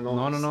no, la verdad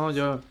no. No,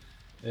 yo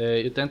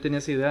también tenía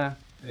esa idea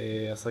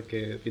hasta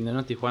que vinieron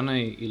a Tijuana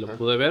y lo Ajá.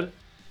 pude ver.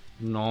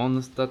 No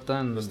está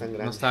tan, No es tan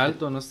grande. no está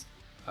alto,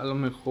 a lo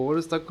mejor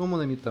está como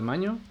de mi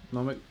tamaño.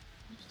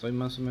 Estoy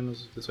más o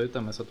menos, soy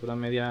de estatura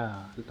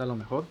media alta a lo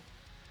mejor.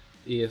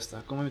 Y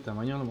está como de mi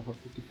tamaño, a lo mejor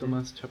un poquito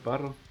más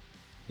chaparro.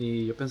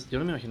 Y yo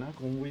no me imaginaba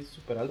como un güey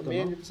súper alto,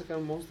 También ¿no? yo pensé que era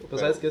un monstruo. Pero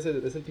sabes que es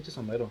el pinche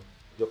sombrero.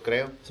 Yo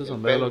creo. Ese el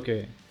sombrero pelo. lo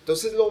que...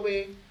 Entonces lo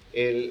ve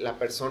el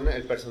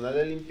personal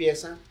de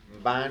limpieza,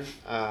 van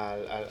a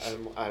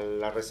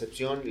la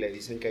recepción, le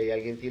dicen que hay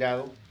alguien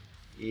tirado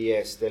y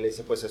le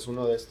dice, pues es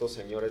uno de estos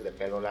señores de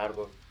pelo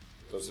largo.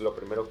 Entonces lo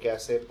primero que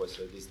hace, pues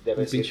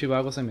debe Un pinche ser,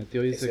 vago se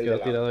metió y es se el quedó de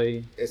la- tirado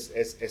ahí.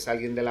 es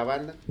alguien de la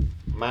banda,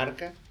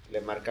 le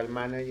marca al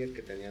manager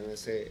que tenían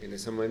en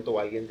ese momento o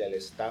alguien del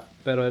staff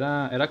Pero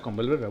era con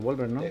Velvet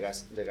Revolver, ¿no? de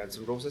Guns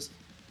N' Roses.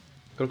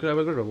 Creo que era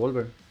Velvet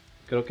Revolver.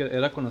 Creo que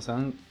era cuando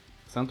estaban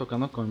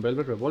tocando con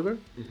Velvet Revolver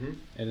Ujú.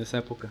 en esa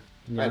época.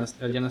 Bueno.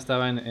 Él ya no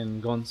estaba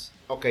en Guns.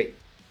 Ok,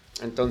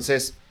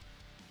 entonces,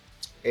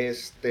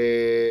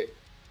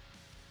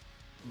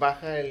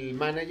 baja el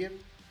manager,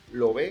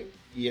 lo ve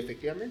y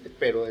efectivamente,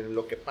 pero en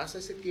lo que pasa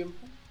ese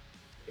tiempo,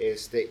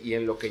 y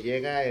en lo que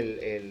llega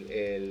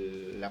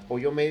el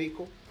apoyo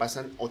médico,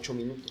 pasan 8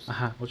 minutos.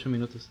 Ajá, 8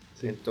 minutos.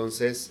 Sí.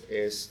 Entonces,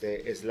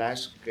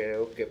 Slash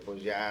creo que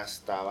pues ya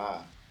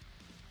estaba,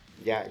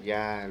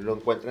 ya lo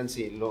encuentran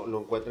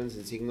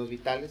sin signos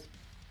vitales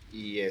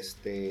y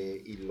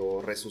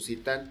lo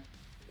resucitan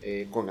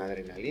con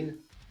adrenalina.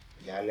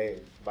 Ya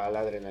le va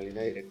la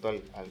adrenalina directo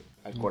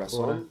al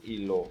corazón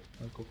y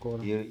Al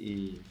cocoro.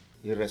 y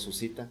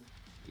resucita.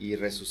 Y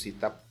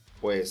resucita,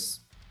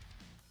 pues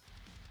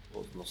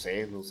no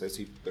sé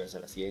si gracias a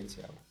la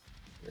ciencia o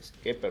no sé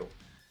qué, pero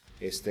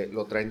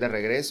lo traen de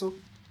regreso.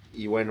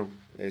 Y bueno,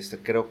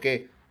 creo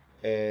que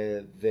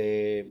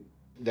de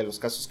los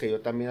casos que yo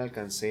también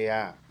alcancé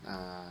a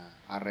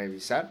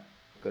revisar,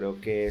 creo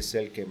que es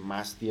el que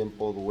más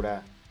tiempo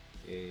dura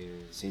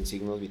sin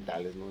signos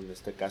vitales, ¿no? En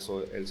este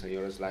caso, el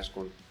señor Slash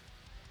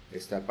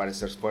al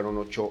parecer fueron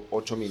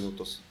 8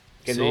 minutos.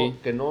 Que Sí.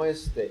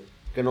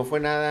 que no fue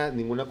nada,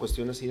 ninguna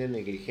cuestión así de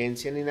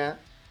negligencia ni nada.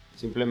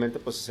 Simplemente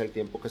pues es el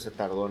tiempo que se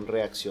tardó en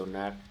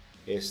reaccionar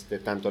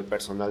tanto el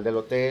personal del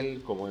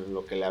hotel como en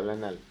lo que le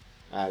hablan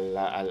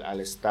al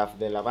staff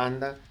de la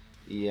banda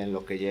y en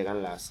lo que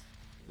llegan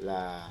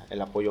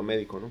el apoyo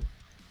médico, ¿no?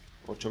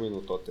 8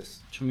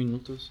 minutotes. 8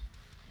 minutos.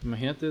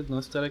 Imagínate no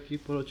estar aquí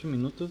por 8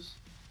 minutos.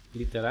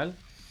 Literal.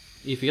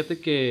 Y fíjate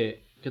que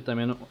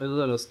también uno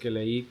de los que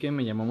leí que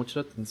me llamó mucho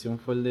la atención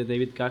fue el de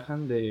David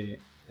Gahan de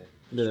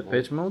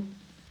Depeche Mode.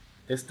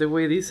 Este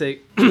güey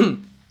dice...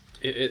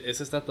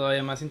 ese está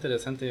todavía más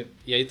interesante.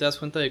 Y ahí te das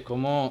cuenta de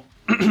cómo...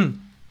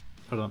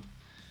 perdón.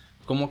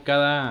 Cómo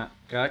cada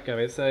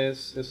cabeza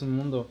es un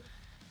mundo.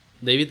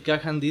 David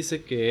Gahan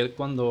dice que él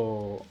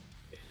cuando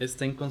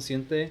está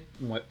inconsciente,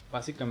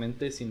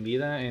 básicamente sin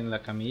vida en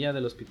la camilla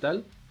del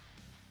hospital,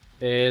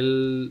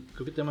 él,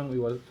 creo que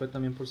igual fue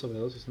también por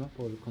sobredosis, ¿no?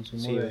 Por el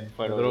consumo Sí, de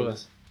fue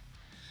drogas.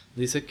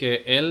 Dice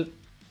que él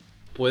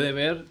puede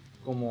ver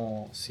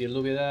como si él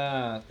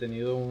hubiera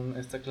tenido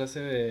esta clase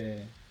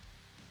de...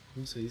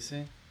 ¿Cómo se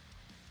dice?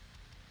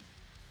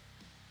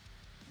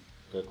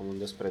 Como un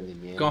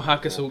desprendimiento.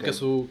 Ajá, que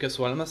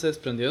su alma se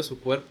desprendió de su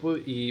cuerpo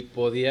y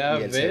podía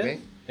 ¿Y él se ve?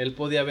 él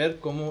podía ver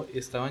cómo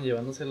estaban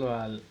llevándoselo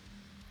al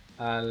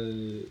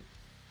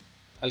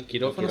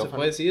quirófano, se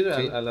puede decir,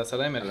 sí, a la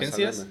sala de emergencias.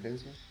 A la sala de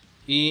emergencia.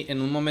 Y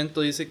en un momento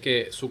dice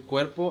que su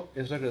cuerpo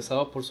es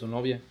regresado por su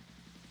novia,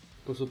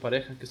 por su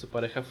pareja, que su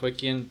pareja fue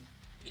quien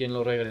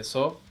lo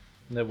regresó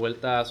de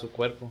vuelta a su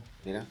cuerpo.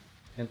 Mira.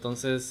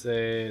 Entonces,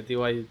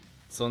 digo,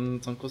 son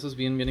cosas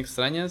bien, bien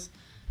extrañas.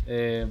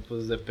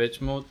 Pues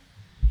Depeche Mode.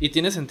 Y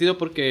tiene sentido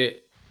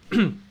porque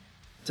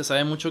se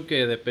sabe mucho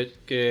que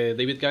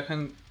David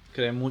Gahan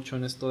cree mucho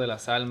en esto de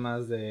las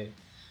almas,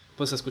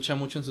 pues se escucha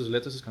mucho en sus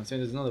letras, sus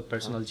canciones, ¿no? The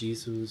Personal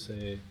Jesus,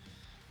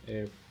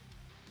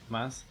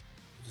 más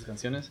sus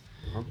canciones.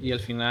 Y al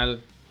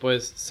final,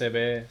 pues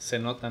se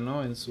nota,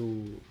 ¿no? En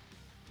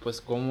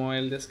pues cómo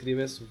él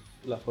describe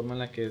la forma en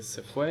la que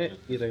se fue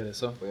y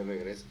regresó. Fue de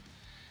regreso.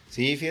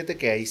 Sí, fíjate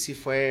que ahí sí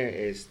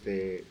fue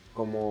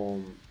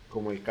como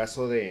el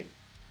caso de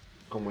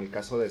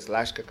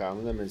Slash que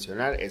acabamos de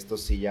mencionar. Esto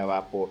sí ya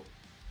va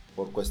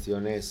por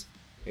cuestiones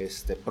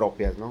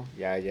propias, ¿no?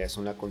 Ya es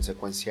una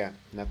consecuencia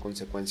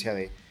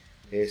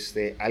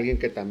de alguien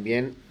que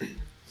también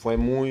fue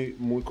muy,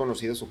 muy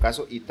conocido su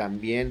caso, y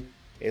también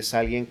es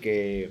alguien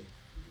que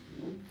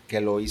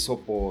lo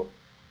hizo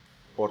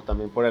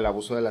también por el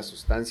abuso de las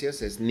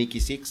sustancias, es Nicky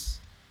Sixx.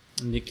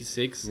 Nicky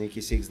Sixx.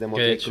 Nicky Sixx de Que de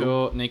Motley Crue.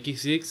 hecho, Nicky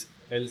Sixx,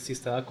 él sí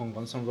estaba con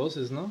Guns N'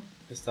 Roses, ¿no?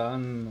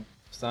 Estaban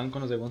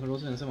con los de Guns N'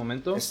 Roses en ese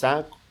momento.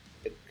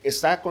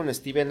 Está con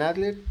Steven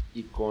Adler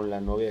y con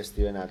la novia de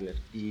Steven Adler.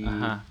 Y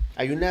Ajá.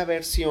 hay una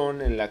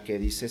versión en la que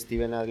dice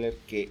Steven Adler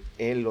que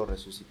él lo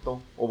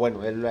resucitó. O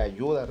bueno, él lo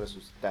ayuda a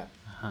resucitar.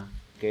 Ajá.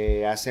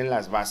 Que hacen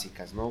las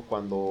básicas, ¿no?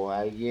 Cuando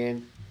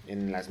alguien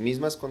en las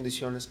mismas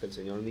condiciones que el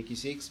señor Nicky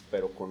Sixx,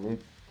 pero con un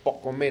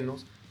poco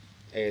menos,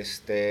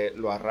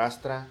 lo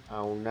arrastra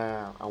a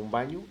un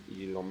baño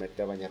y lo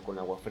mete a bañar con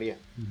agua fría.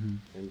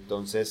 Uh-huh.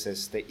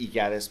 Entonces, y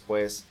ya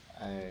después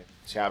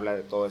se habla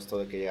de todo esto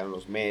de que llegan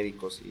los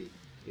médicos y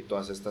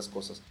todas estas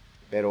cosas.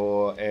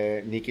 Pero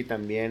Nicky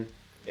también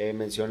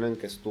mencionan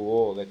que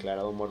estuvo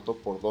declarado muerto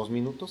por 2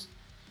 minutos,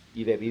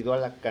 y debido a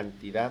la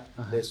cantidad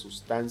Ajá. de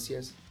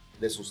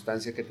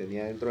sustancia que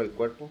tenía dentro del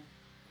cuerpo,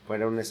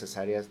 fueron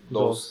necesarias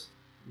dos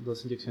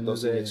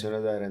inyecciones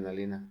inyecciones de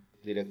adrenalina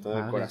directo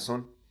en el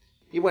corazón.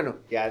 Y bueno,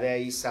 ya de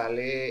ahí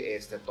sale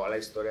toda la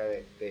historia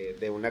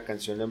de una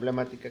canción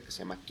emblemática que se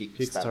llama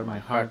Kickstart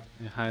My Heart.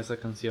 Ajá, esa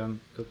canción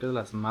creo que es de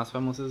las más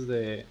famosas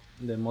de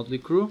Motley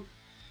Crue.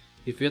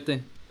 Y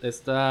fíjate,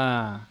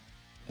 esta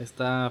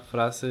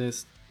frase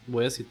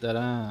voy a citar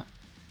a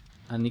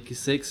Nicky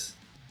Sixx.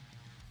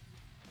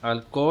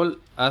 Alcohol,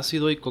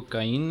 ácido y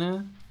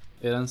cocaína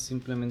eran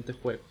simplemente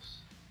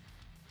juegos.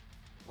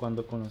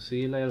 Cuando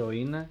conocí la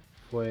heroína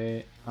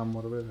fue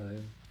amor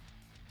verdadero.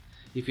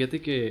 Y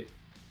fíjate que,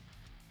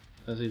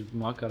 es decir,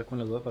 me voy a quedar con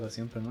la duda para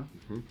siempre, ¿no?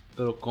 Uh-huh.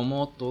 Pero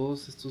como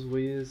todos estos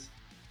güeyes,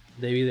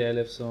 David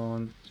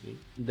Ellefson, Sí.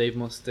 Dave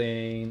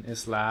Mustaine,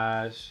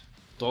 Slash,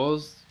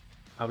 todos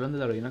hablan de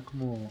la heroína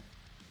como,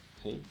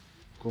 Sí.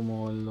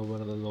 como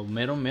lo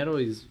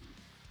mero y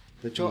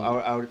De hecho,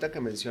 ahorita que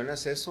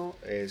mencionas eso,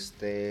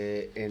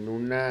 en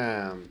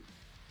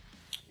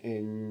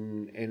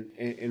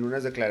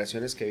unas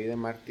declaraciones que vi de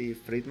Marty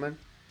Friedman,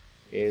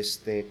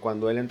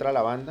 cuando él entra a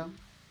la banda,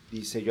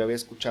 dice: yo había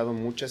escuchado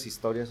muchas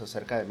historias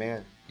acerca de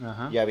Megadeth.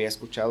 Ajá. Y había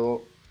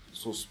escuchado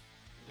sus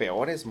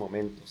peores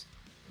momentos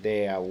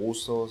de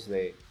abusos,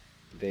 de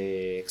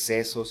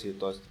excesos y de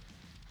todo esto.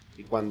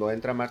 Y cuando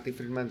entra Marty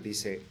Friedman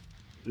dice: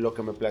 lo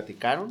que me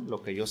platicaron,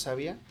 lo que yo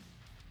sabía,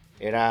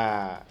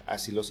 era,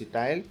 así lo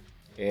cita él,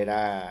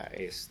 era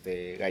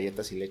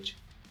galletas y leche.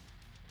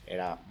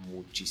 Era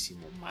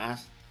muchísimo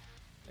más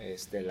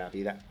la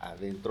vida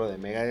adentro de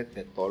Megadeth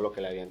de todo lo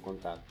que le habían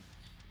contado.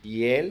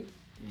 Y él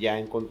ya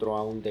encontró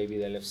a un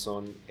David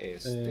Ellefson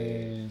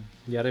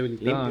ya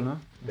rehabilitado, limpio,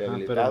 ¿no?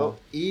 rehabilitado,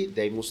 y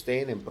Dave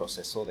Mustaine en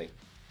proceso de.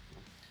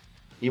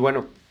 Y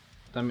bueno,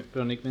 también,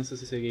 pero Nick Menza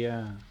sí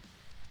seguía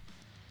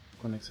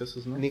con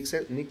excesos, ¿no?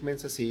 Nick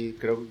Menza sí,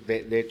 creo,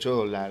 de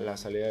hecho la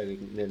salida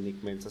de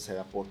Nick Menza se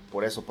da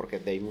por eso, porque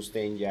Dave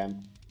Mustaine ya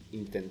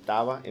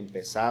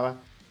empezaba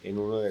en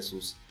uno de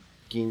sus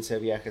 15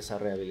 viajes a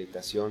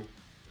rehabilitación,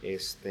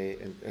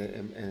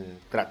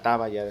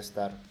 trataba ya de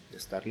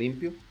estar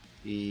limpio,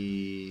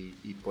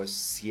 y pues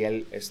si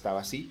él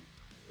estaba así,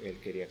 él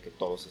quería que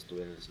todos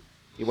estuvieran así.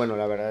 Y bueno,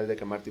 la verdad es de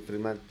que Marty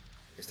Friedman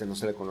no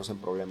se le conocen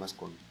problemas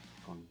con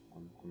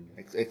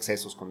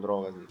excesos, con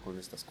drogas ni con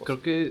estas cosas.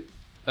 Creo que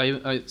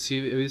sí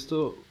he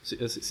visto,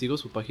 sigo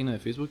su página de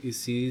Facebook y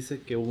sí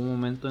dice que hubo un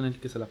momento en el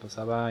que se la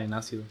pasaba en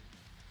ácido.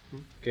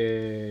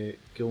 Que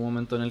hubo un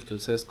momento en el que él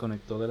se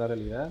desconectó de la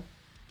realidad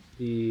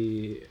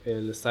y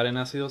el estar en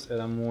ácidos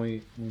era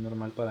muy, muy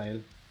normal para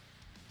él.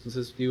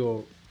 Entonces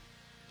digo,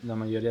 la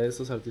mayoría de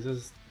estos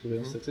artistas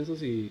tuvieron sus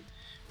excesos, y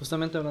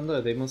justamente hablando de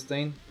Dave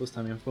Mustaine, pues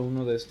también fue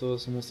uno de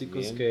estos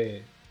músicos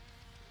que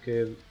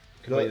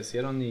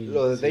fallecieron y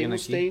lo de Dave siguen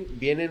Mustaine aquí.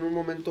 viene en un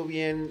momento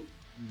bien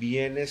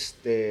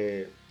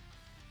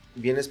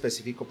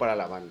específico para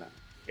la banda.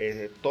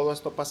 Todo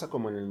esto pasa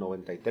como en el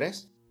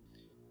 93,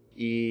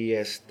 y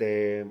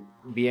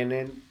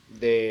vienen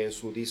de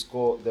su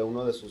disco, de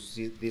uno de sus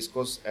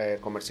discos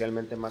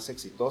comercialmente más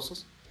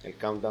exitosos, el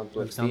Countdown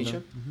to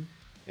Extinction. Uh-huh.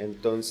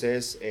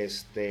 Entonces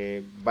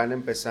van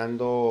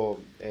empezando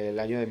el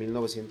año de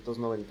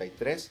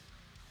 1993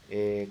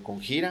 con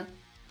gira,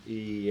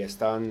 y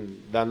estaban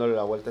dándole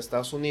la vuelta a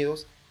Estados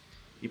Unidos,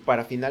 y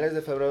para finales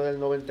de febrero del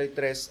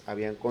 93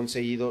 habían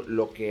conseguido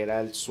lo que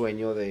era el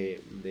sueño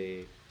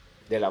de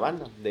la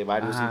banda, de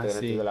varios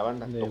integrantes de la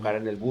banda, tocar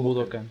en el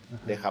Budokan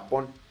de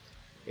Japón.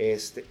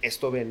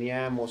 Esto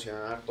venía a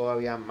emocionar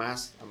todavía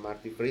más a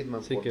Marty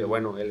Friedman, sí, porque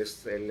bueno, él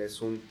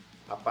es un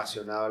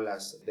apasionado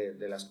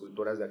de las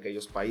culturas de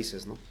aquellos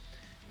países, ¿no?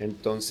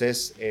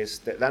 Entonces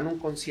dan un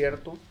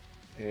concierto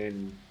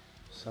en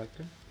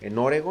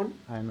Oregon.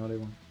 En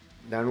Oregon.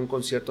 Dan un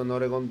concierto en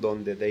Oregon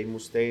donde Dave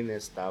Mustaine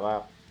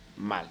estaba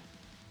mal,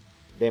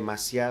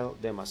 demasiado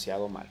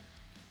mal.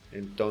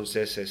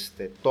 Entonces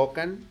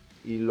tocan,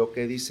 y lo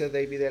que dice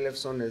David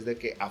Ellefson es de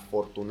que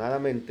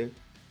afortunadamente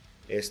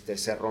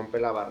se rompe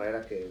la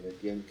barrera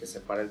que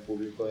separa el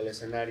público del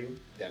escenario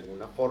de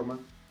alguna forma.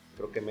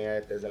 Creo que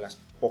Megadeth es de las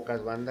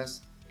pocas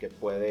bandas que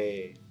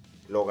puede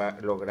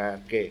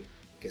lograr que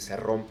se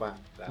rompa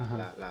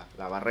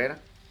la barrera.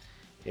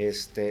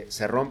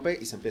 Se rompe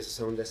y se empieza a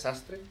hacer un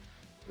desastre.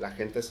 La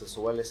gente se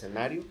sube al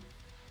escenario,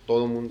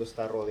 todo el mundo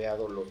está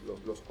rodeado,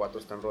 los cuatro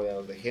están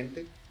rodeados de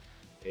gente.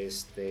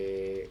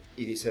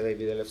 Y dice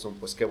David Ellefson,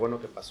 pues qué bueno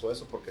que pasó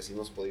eso, porque así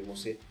nos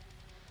pudimos ir.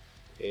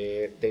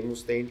 Dave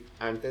Mustaine,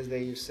 antes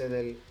de irse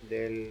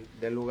del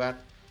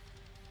lugar,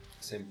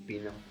 se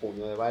empina un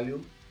puño de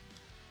Valium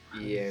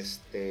y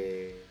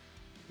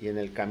en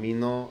el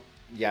camino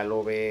ya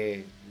lo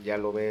ve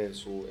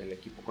el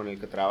equipo con el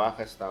que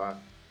trabaja,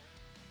 estaba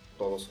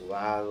todo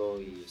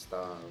sudado y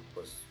estaba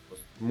pues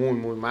muy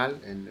muy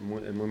mal, en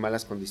muy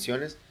malas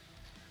condiciones,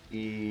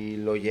 y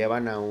lo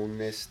llevan a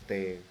una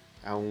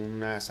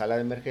sala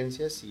de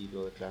emergencias y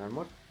lo declaran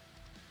muerto.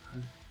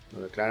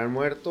 Lo declaran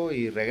muerto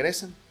y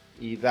regresan.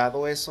 Y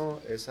dado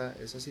esa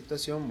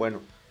situación,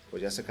 bueno,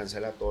 pues ya se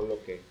cancela todo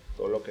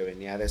lo que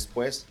venía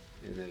después.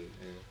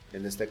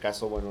 En este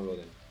caso, bueno,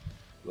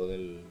 lo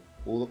del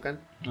Budokan.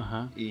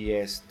 Ajá. Y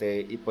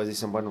pues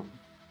dicen, bueno,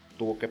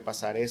 tuvo que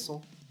pasar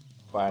eso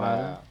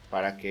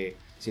para que,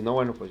 si no,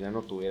 bueno, pues ya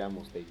no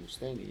tuviéramos Dave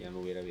Mustaine y ya no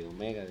hubiera habido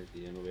Megadeth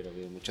y ya no hubiera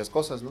habido muchas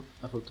cosas, ¿no?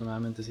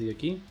 Afortunadamente sigue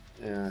aquí.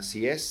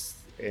 Así es.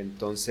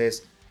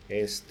 Entonces,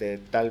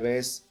 tal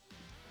vez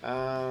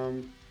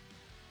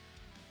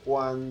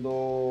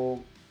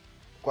cuando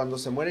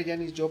se muere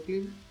Janis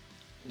Joplin,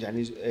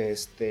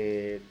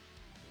 le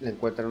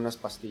encuentran unas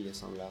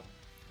pastillas a un lado.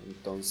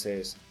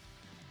 Entonces,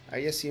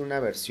 hay así una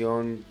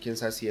versión, quién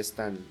sabe si es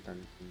tan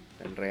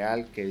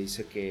real, que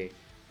dice que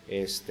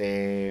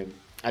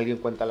alguien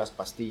cuenta las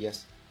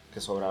pastillas que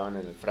sobraban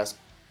en el frasco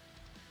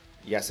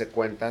y hace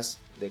cuentas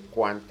de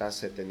cuántas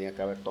se tenía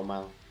que haber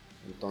tomado.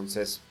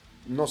 Entonces,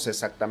 no sé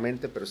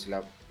exactamente, pero si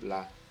el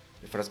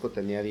frasco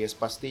tenía 10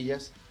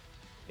 pastillas,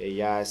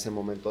 ella a ese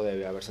momento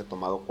debe haberse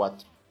tomado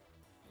 4.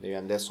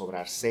 Debían de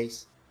sobrar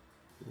 6.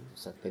 O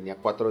sea, tenía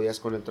 4 días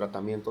con el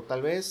tratamiento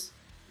tal vez,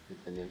 y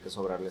tenían que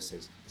sobrarle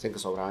 6. Dicen que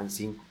sobraban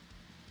 5.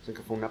 Dicen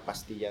que fue una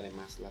pastilla de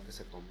más la que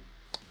se tomó.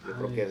 Yo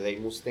creo que Dave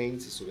Mustaine,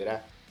 si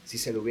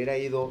se le hubiera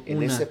ido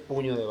en ese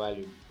puño de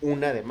Valium,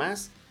 una de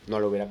más, no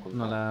lo hubiera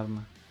contado. No la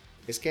arma.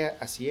 Es que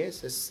así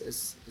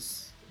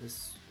es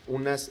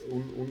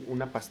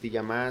una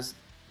pastilla más,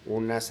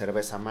 una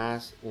cerveza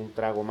más, un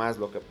trago más,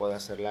 lo que puede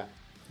hacer la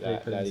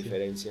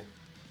diferencia.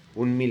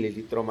 1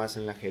 mililitro más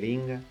en la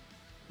jeringa.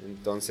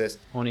 Entonces,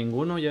 o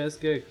ninguno, ya es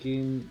que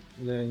aquí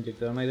le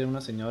inyectaron aire a una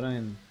señora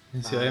en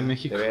Ciudad de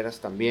México. De veras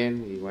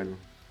también, y bueno,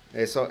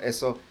 eso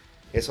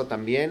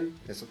también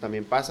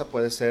pasa,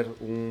 puede ser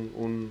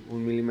un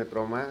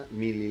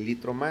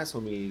mililitro más o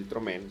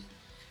mililitro menos.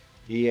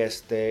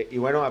 Y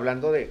bueno,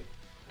 hablando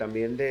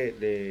también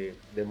de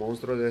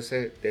monstruos de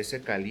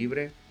ese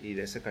calibre y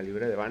de ese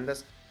calibre de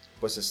bandas,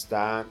 pues se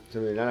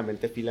me viene a la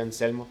mente Phil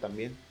Anselmo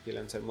también, Phil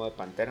Anselmo de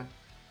Pantera.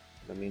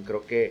 También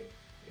creo que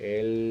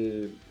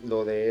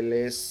lo de él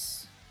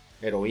es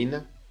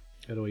heroína.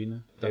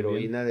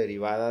 Heroína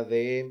derivada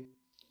de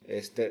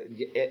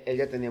él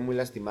ya tenía muy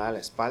lastimada la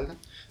espalda.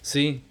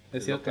 Sí,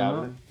 es cierto,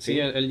 ¿no? Sí,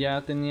 él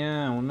ya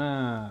tenía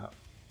una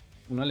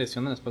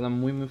lesión en la espalda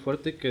muy muy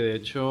fuerte, que de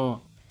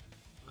hecho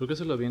creo que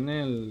se lo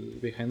viene el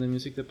Behind the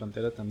Music de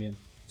Pantera también.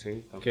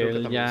 Sí, que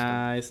él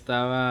ya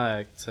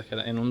estaba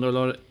en un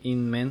dolor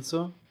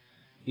inmenso,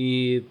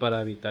 y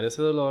para evitar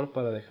ese dolor,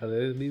 para dejar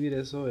de vivir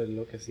eso, él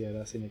lo que hacía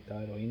era se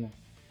inyectaba heroína.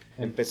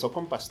 Empezó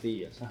con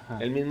pastillas. Ajá.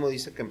 Él mismo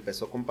dice que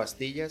empezó con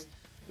pastillas,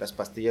 las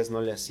pastillas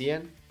no le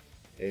hacían,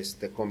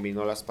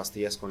 combinó las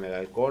pastillas con el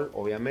alcohol,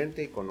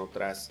 obviamente, y con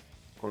otras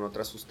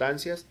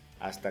sustancias,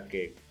 hasta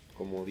que,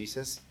 como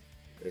dices,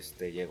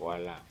 llegó a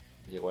la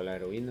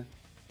heroína.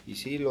 Y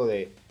sí, lo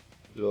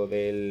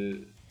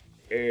del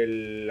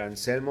el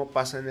Anselmo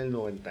pasa en el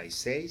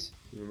 96,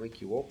 si no me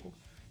equivoco,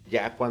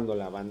 ya cuando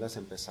la banda se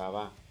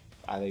empezaba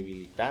a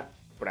debilitar,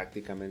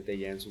 prácticamente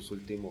ya en sus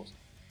últimos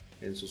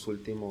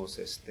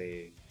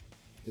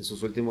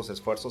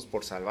esfuerzos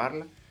por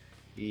salvarla.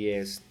 Y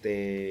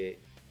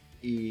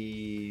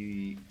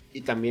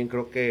y también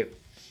creo que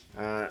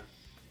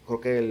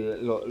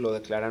lo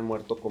declaran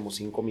muerto como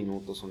 5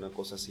 minutos, una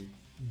cosa así.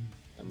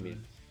 También.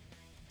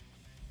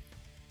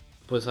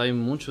 Pues hay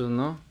muchos,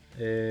 ¿no?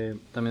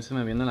 También se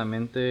me viene a la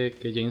mente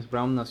que James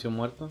Brown nació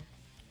muerto.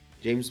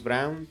 James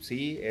Brown,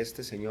 sí,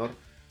 este señor,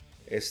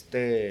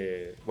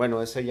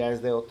 bueno, ese ya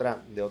es de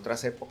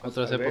otras épocas.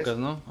 Otras épocas,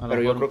 ¿no?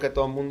 Pero yo creo que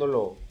todo el mundo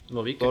lo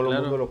ubica, todo el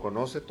claro. mundo lo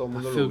conoce, todo el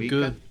mundo lo ubica.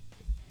 Good.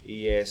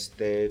 Y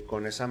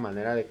con esa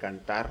manera de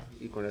cantar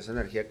y con esa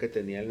energía que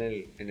tenía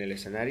en el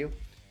escenario,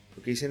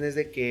 lo que dicen es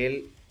de que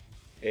él,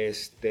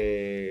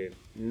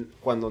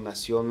 cuando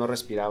nació no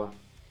respiraba.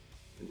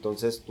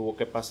 Entonces tuvo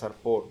que pasar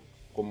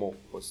como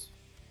pues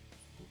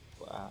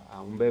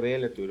a un bebé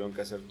le tuvieron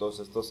que hacer todos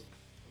estos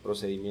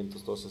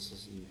procedimientos, todos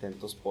esos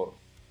intentos por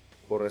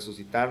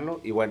resucitarlo,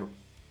 y bueno,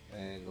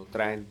 lo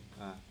traen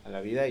a la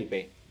vida y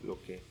ve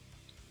lo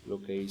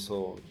que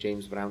hizo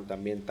James Brown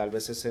también. Tal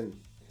vez es en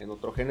en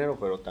otro género,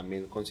 pero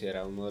también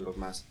considerado uno de los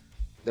más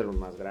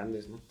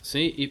grandes, ¿no?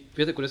 Sí, y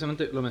fíjate,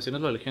 curiosamente lo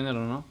mencionas lo del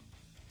género, ¿no?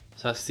 O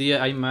sea, sí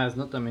hay más,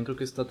 ¿no? También creo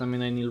que está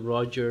también ahí Neil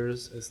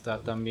Rogers, está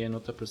también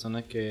otra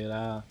persona que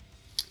era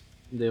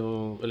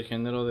el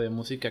género de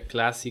música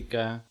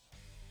clásica.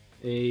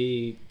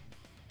 Y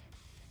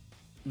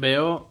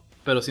veo,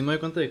 pero sí me doy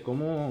cuenta de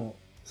cómo, o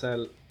sea,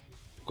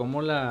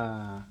 cómo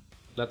la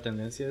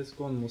tendencia es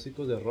con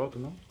músicos de rock,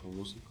 ¿no? Con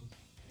músicos.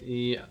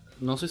 Y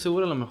no estoy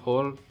seguro, a lo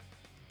mejor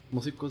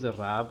músicos de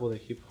rap o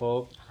de hip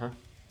hop, Ajá.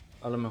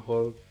 a lo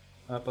mejor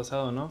ha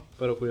pasado, ¿no?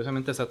 Pero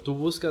curiosamente, o sea, tú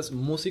buscas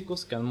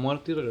músicos que han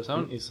muerto y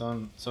regresaron y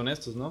son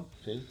estos, ¿no?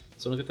 Sí.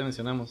 Son los que te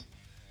mencionamos.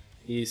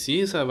 Y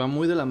sí, o sea, va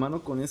muy de la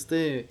mano con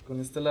este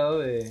lado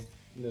de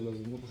los...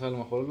 O sea, a lo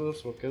mejor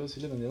los rockeros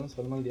sí le vendieron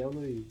su alma al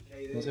diablo y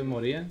no se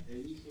morían.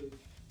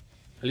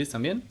 ¿Elvis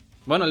también?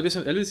 Bueno, Elvis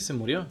sí se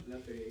murió.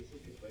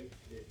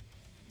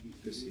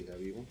 Que siga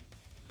vivo.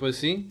 Pues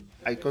sí.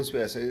 Hay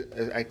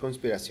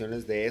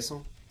conspiraciones de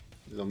eso.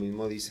 Lo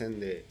mismo dicen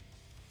de...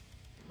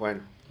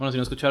 Bueno, Bueno, si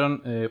no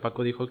escucharon,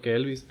 Paco dijo que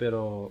Elvis,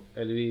 pero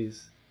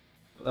Elvis,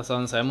 hasta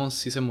donde sabemos,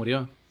 sí se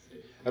murió.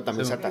 pero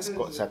también Sí.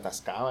 se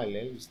atascaba el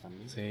Elvis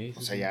también. Sí,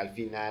 O sea, ya al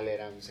final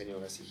era un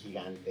señor así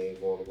gigante,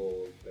 gordo,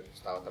 le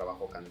costaba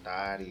trabajo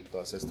cantar y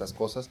todas estas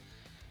cosas.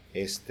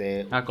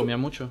 Comía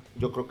mucho.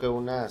 Yo creo que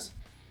una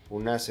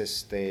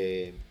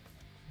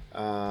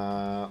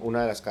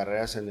de las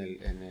carreras en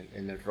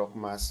el rock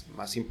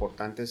más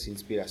importantes,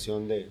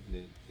 inspiración de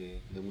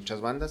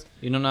muchas bandas.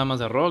 Y no nada más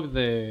de rock,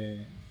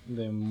 de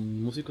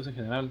músicos en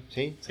general.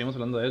 Sí, Seguimos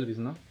hablando de Elvis,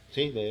 ¿no?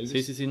 sí, de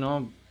Elvis. Sí,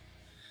 no.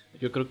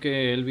 Yo creo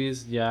que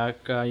Elvis ya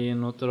cae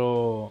en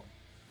otro...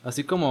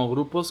 Así como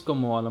grupos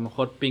como a lo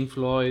mejor Pink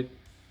Floyd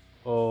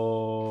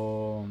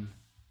o...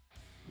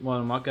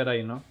 Bueno, me voy a quedar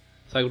ahí, ¿no?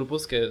 O sea,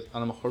 grupos que a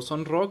lo mejor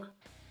son rock,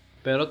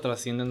 pero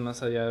trascienden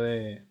más allá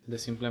de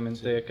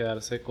simplemente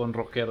quedarse con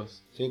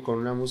rockeros. Sí, con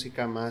una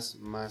música más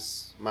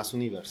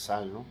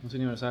universal, ¿no? Es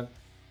universal.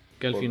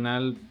 Que al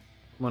final,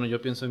 bueno, yo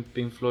pienso en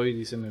Pink Floyd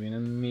y se me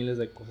vienen miles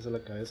de cosas a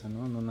la cabeza,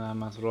 ¿no? No nada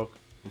más rock.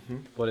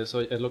 Uh-huh. Por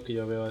eso es lo que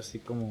yo veo así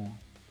como...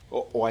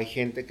 O hay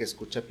gente que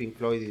escucha Pink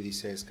Floyd y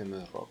dice es que no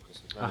es rock.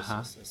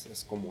 Ajá.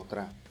 Es como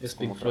otra, Es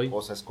como Pink otra Floyd.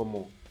 cosa, es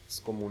como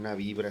una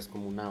vibra, es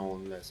como una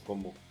onda, es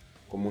como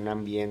un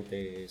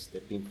ambiente.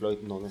 Pink Floyd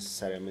no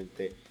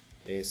necesariamente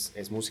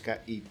es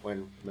música. Y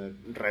bueno, me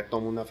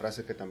retomo una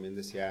frase que también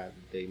decía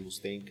Dave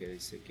Mustaine, que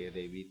dice que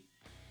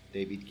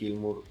David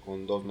Gilmour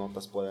con 2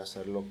 notas puede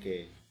hacer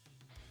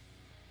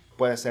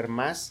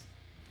más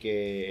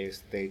que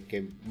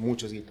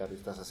muchos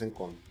guitarristas hacen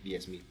con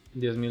 10,000.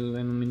 10,000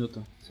 en un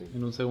minuto, Sí.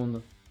 en un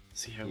segundo.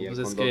 Sí, Y pues él es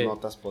con que 2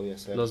 notas podía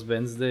hacer. los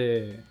bends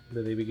de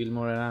David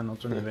Gilmour eran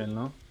otro nivel,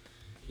 ¿no?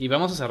 Y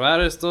vamos a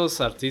cerrar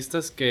estos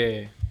artistas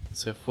que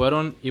se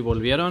fueron y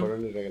volvieron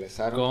Fueron y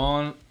regresaron.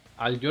 con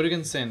Al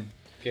Jorgensen,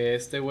 que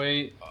este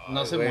güey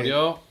no se güey.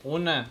 murió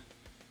una,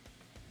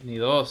 ni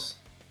dos,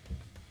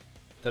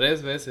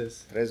 3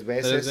 veces. 3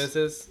 veces. 3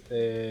 veces.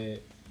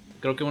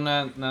 Creo que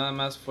una nada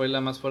más fue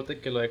la más fuerte,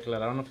 que lo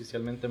declararon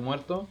oficialmente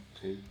muerto.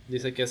 Sí.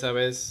 Dice que esa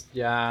vez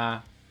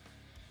ya...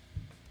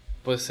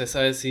 Pues esa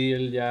vez sí,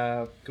 él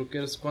ya... Creo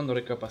que es cuando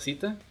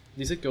recapacita.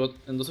 Dice que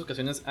en 2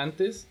 ocasiones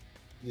antes...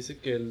 Dice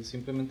que él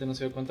simplemente no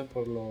se dio cuenta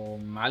por lo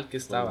mal que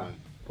estaba. mal.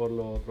 Por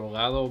lo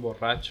drogado,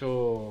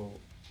 borracho,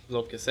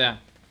 lo que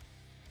sea.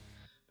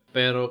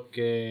 Pero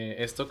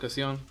que esta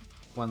ocasión,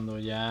 cuando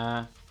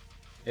ya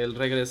él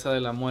regresa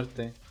de la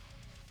muerte,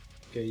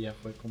 que ya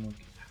fue como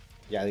que...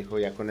 Ya dijo,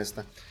 ya con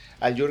esta.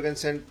 Al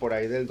Jorgensen, por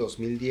ahí del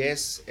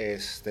 2010,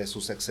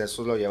 sus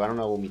excesos lo llevaron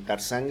a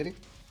vomitar sangre.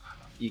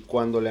 Y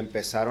cuando le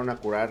empezaron a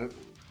curar,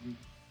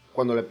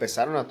 cuando le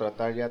empezaron a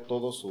tratar ya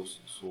todos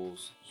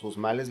sus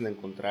males, le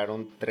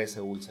encontraron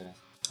 13 úlceras.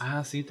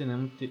 Ah, sí,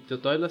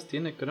 todavía las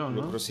tiene, creo,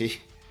 ¿no? Yo creo sí.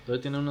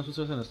 Todavía tiene unas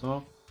úlceras en el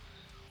estómago.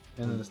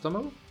 ¿En el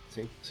estómago?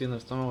 Sí. Sí, en el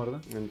estómago,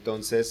 ¿verdad?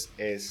 Entonces,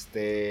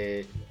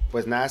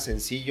 pues nada,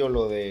 sencillo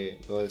lo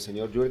del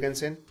señor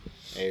Jorgensen.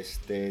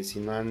 Si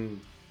no han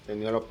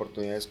tenido la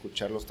oportunidad de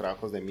escuchar los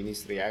trabajos de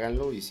Ministry,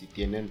 háganlo. Y si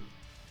tienen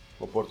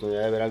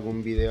oportunidad de ver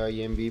algún video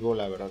ahí en vivo,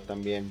 la verdad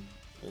también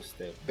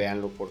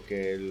véanlo,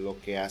 porque lo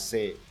que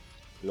hace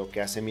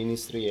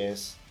Ministry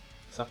es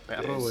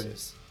perro, güey.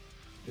 es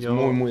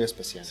muy muy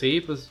especial.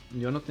 Sí, pues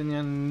yo no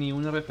tenía ni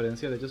una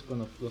referencia de ellos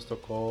cuando los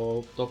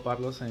tocó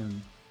toparlos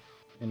en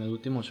el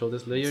último show de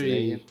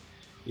Slayer.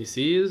 Y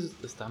sí,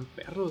 están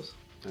perros.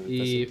 Y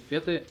sí.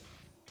 fíjate,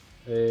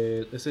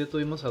 ese día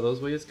tuvimos a 2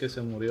 güeyes que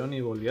se murieron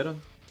y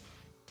volvieron.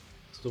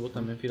 Estuvo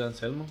también Phil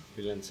Anselmo.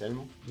 Phil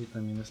Anselmo. Y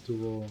también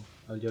estuvo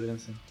Al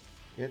Jorgensen.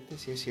 Fíjate,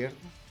 sí es cierto.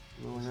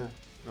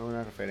 Una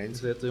buena referencia.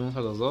 Ese día tuvimos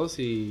a los 2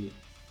 y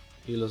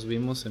los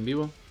vimos en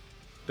vivo.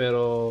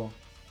 Pero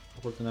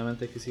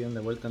afortunadamente aquí siguen de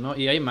vuelta, ¿no?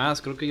 Y hay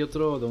más, creo que hay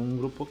otro de un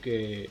grupo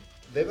que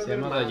Debe se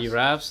llama haber The más.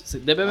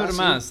 Giraffes. Debe haber sí.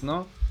 más,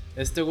 ¿no?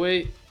 Este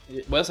güey,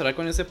 voy a cerrar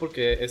con ese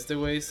porque este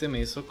güey se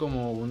me hizo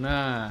como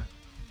una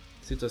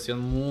situación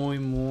muy,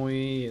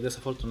 muy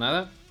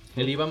desafortunada.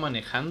 Él iba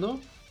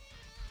manejando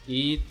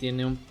y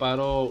tiene un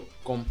paro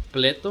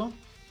completo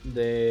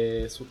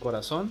de su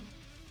corazón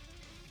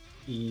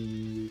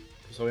y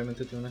pues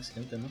obviamente tiene un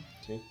accidente, ¿no?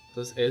 Sí.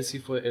 Entonces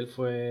él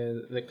fue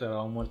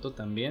declarado muerto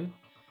también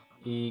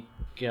y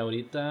que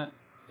ahorita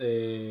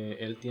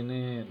él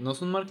tiene, no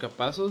son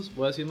marcapasos,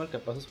 voy a decir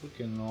marcapasos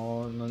porque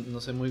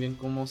no sé muy bien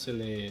cómo se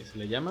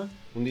le llama.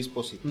 Un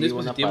dispositivo, Un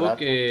dispositivo aparato.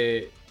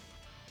 que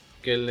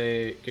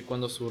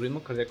cuando su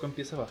ritmo cardíaco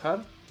empieza a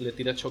bajar, le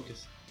tira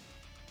choques.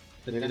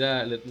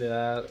 Mira. Le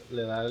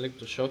da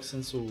electroshocks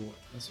en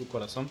su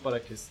corazón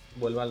para que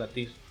vuelva a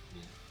latir.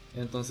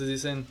 Entonces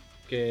dicen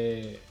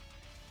que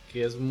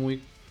es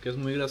muy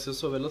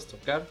gracioso verlos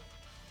tocar,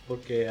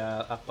 porque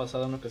ha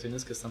pasado en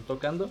ocasiones que están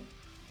tocando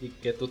y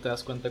que tú te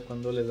das cuenta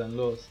cuando les dan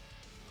los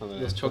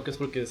choques,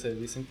 porque se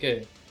dicen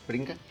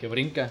 ¿Brinca? que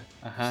brinca.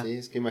 Ajá. Sí,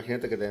 es que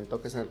imagínate que te den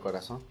toques en el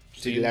corazón.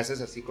 Sí. Si le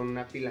haces así con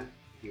una pila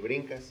y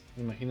brincas,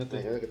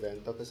 Imagínate que te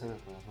den toques en el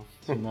corazón.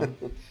 Simón.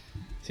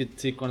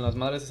 Si con las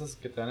madres esas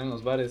que te dan en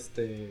los bares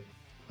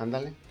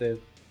Ándale. te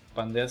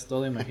pandeas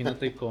todo,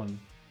 imagínate con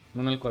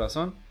uno en el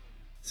corazón.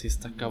 Sí,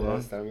 está cabrón.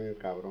 Debe estar medio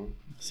cabrón.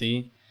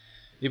 Sí.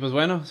 Y pues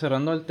bueno,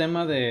 cerrando el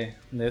tema de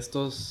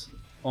estos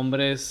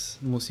hombres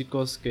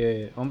músicos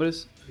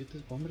hombres,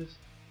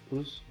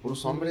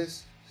 Puros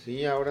hombres.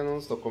 Sí, ahora no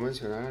nos tocó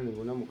mencionar a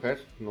ninguna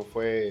mujer. No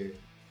fue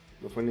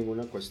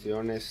ninguna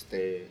cuestión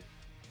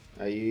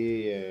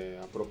ahí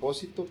a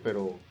propósito,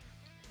 pero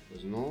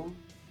pues no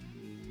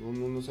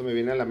se me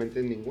viene a la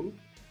mente ninguno.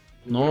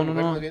 No,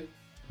 mujer, más bien.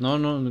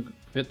 No,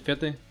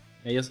 fíjate,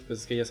 ellas,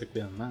 pues es que ellas se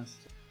cuidan más.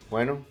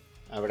 Bueno,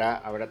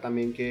 habrá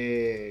también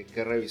que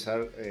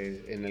revisar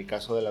en el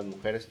caso de las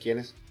mujeres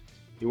quiénes.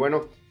 Y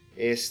bueno,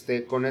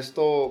 con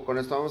esto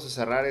vamos a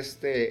cerrar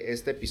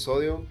este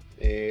episodio.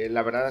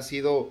 La verdad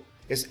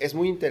es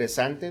muy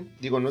interesante.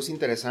 Digo, no es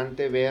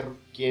interesante ver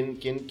quién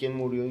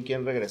murió y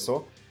quién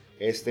regresó.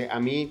 A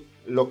mí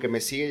lo que me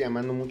sigue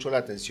llamando mucho la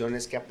atención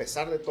es que a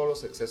pesar de todos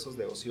los excesos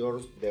de Ozzy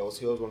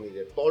Osbourne y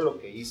de todo lo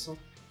que hizo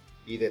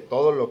y de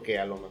todo lo que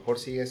a lo mejor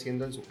sigue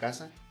haciendo en su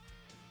casa,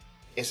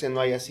 ese no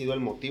haya sido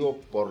el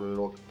motivo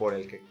por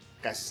el que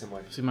casi se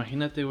muere. Pues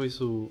imagínate, güey,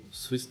 su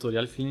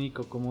historial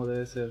clínico, cómo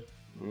debe ser.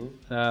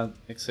 O sea,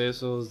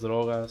 excesos,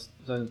 drogas,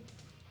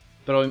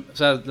 pero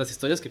las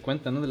historias que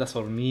cuentan, ¿no? De las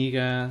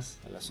hormigas.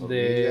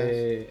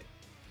 De...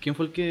 ¿Quién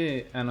fue el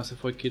que...? No, se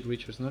fue Keith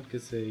Richards, ¿no? El que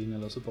se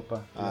inhaló a su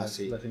papá.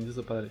 Sí. Las cenizas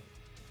de su padre.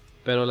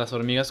 Pero las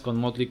hormigas con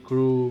Motley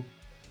Crue.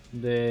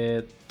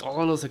 De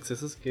todos los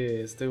excesos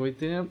que este güey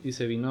tenía. Y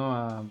se vino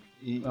a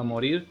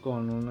morir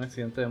con un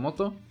accidente de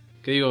moto.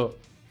 Que digo,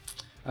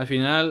 al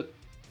final,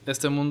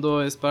 este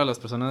mundo es para las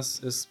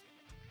personas...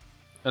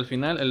 Al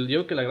final, yo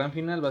digo que la gran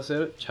final va a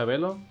ser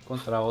Chabelo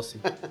contra Ozzy.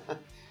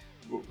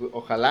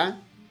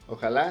 Ojalá,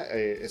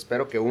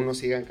 espero que uno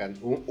sí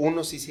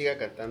siga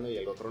cantando y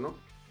el otro no.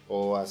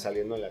 O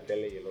saliendo en la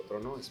tele y el otro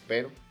no,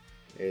 espero.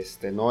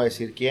 No voy a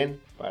decir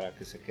quién, para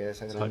que se quede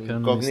esa gran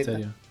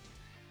incógnita.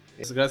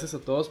 Gracias a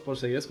todos por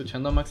seguir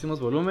escuchando a Máximos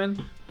Volumen.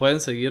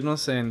 Pueden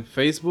seguirnos en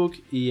Facebook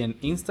y en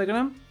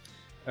Instagram.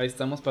 Ahí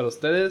estamos para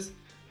ustedes.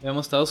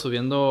 Hemos estado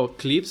subiendo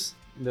clips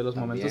de los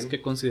momentos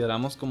que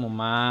consideramos como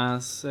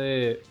más,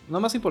 no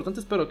más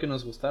importantes, pero que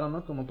nos gustaron,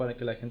 ¿no? Como para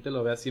que la gente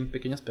lo vea así en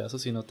pequeños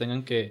pedazos y no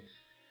tengan que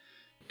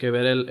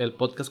ver el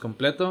podcast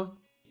completo.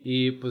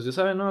 Y pues ya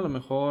saben, ¿no? A lo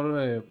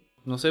mejor,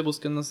 no sé,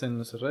 búsquennos en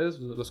nuestras redes,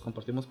 los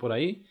compartimos por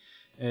ahí.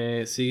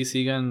 Sí,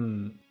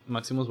 sigan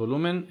Máximos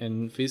Volumen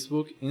en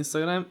Facebook,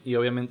 Instagram y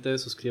obviamente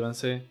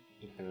suscríbanse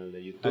al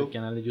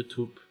canal de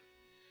YouTube.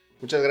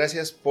 Muchas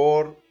gracias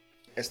por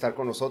estar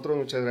con nosotros,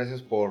 muchas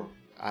gracias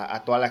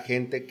a toda la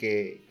gente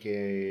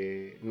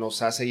que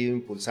nos ha seguido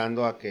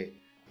impulsando a que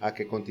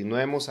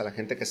continuemos, a la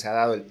gente que se ha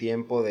dado el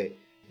tiempo de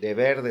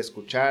ver, de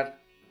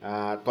escuchar,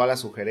 a todas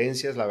las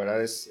sugerencias. La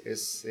verdad es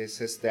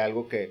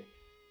algo que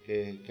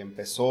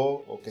empezó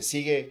o que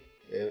sigue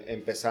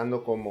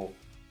empezando como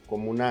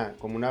una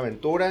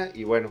aventura,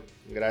 y bueno,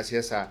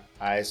 gracias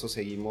a eso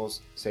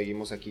seguimos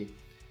aquí.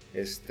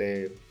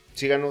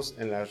 Síganos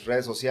en las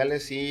redes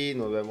sociales y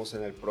nos vemos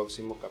en el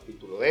próximo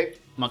capítulo de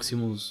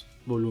Máximos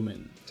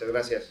Volumen. Muchas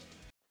gracias.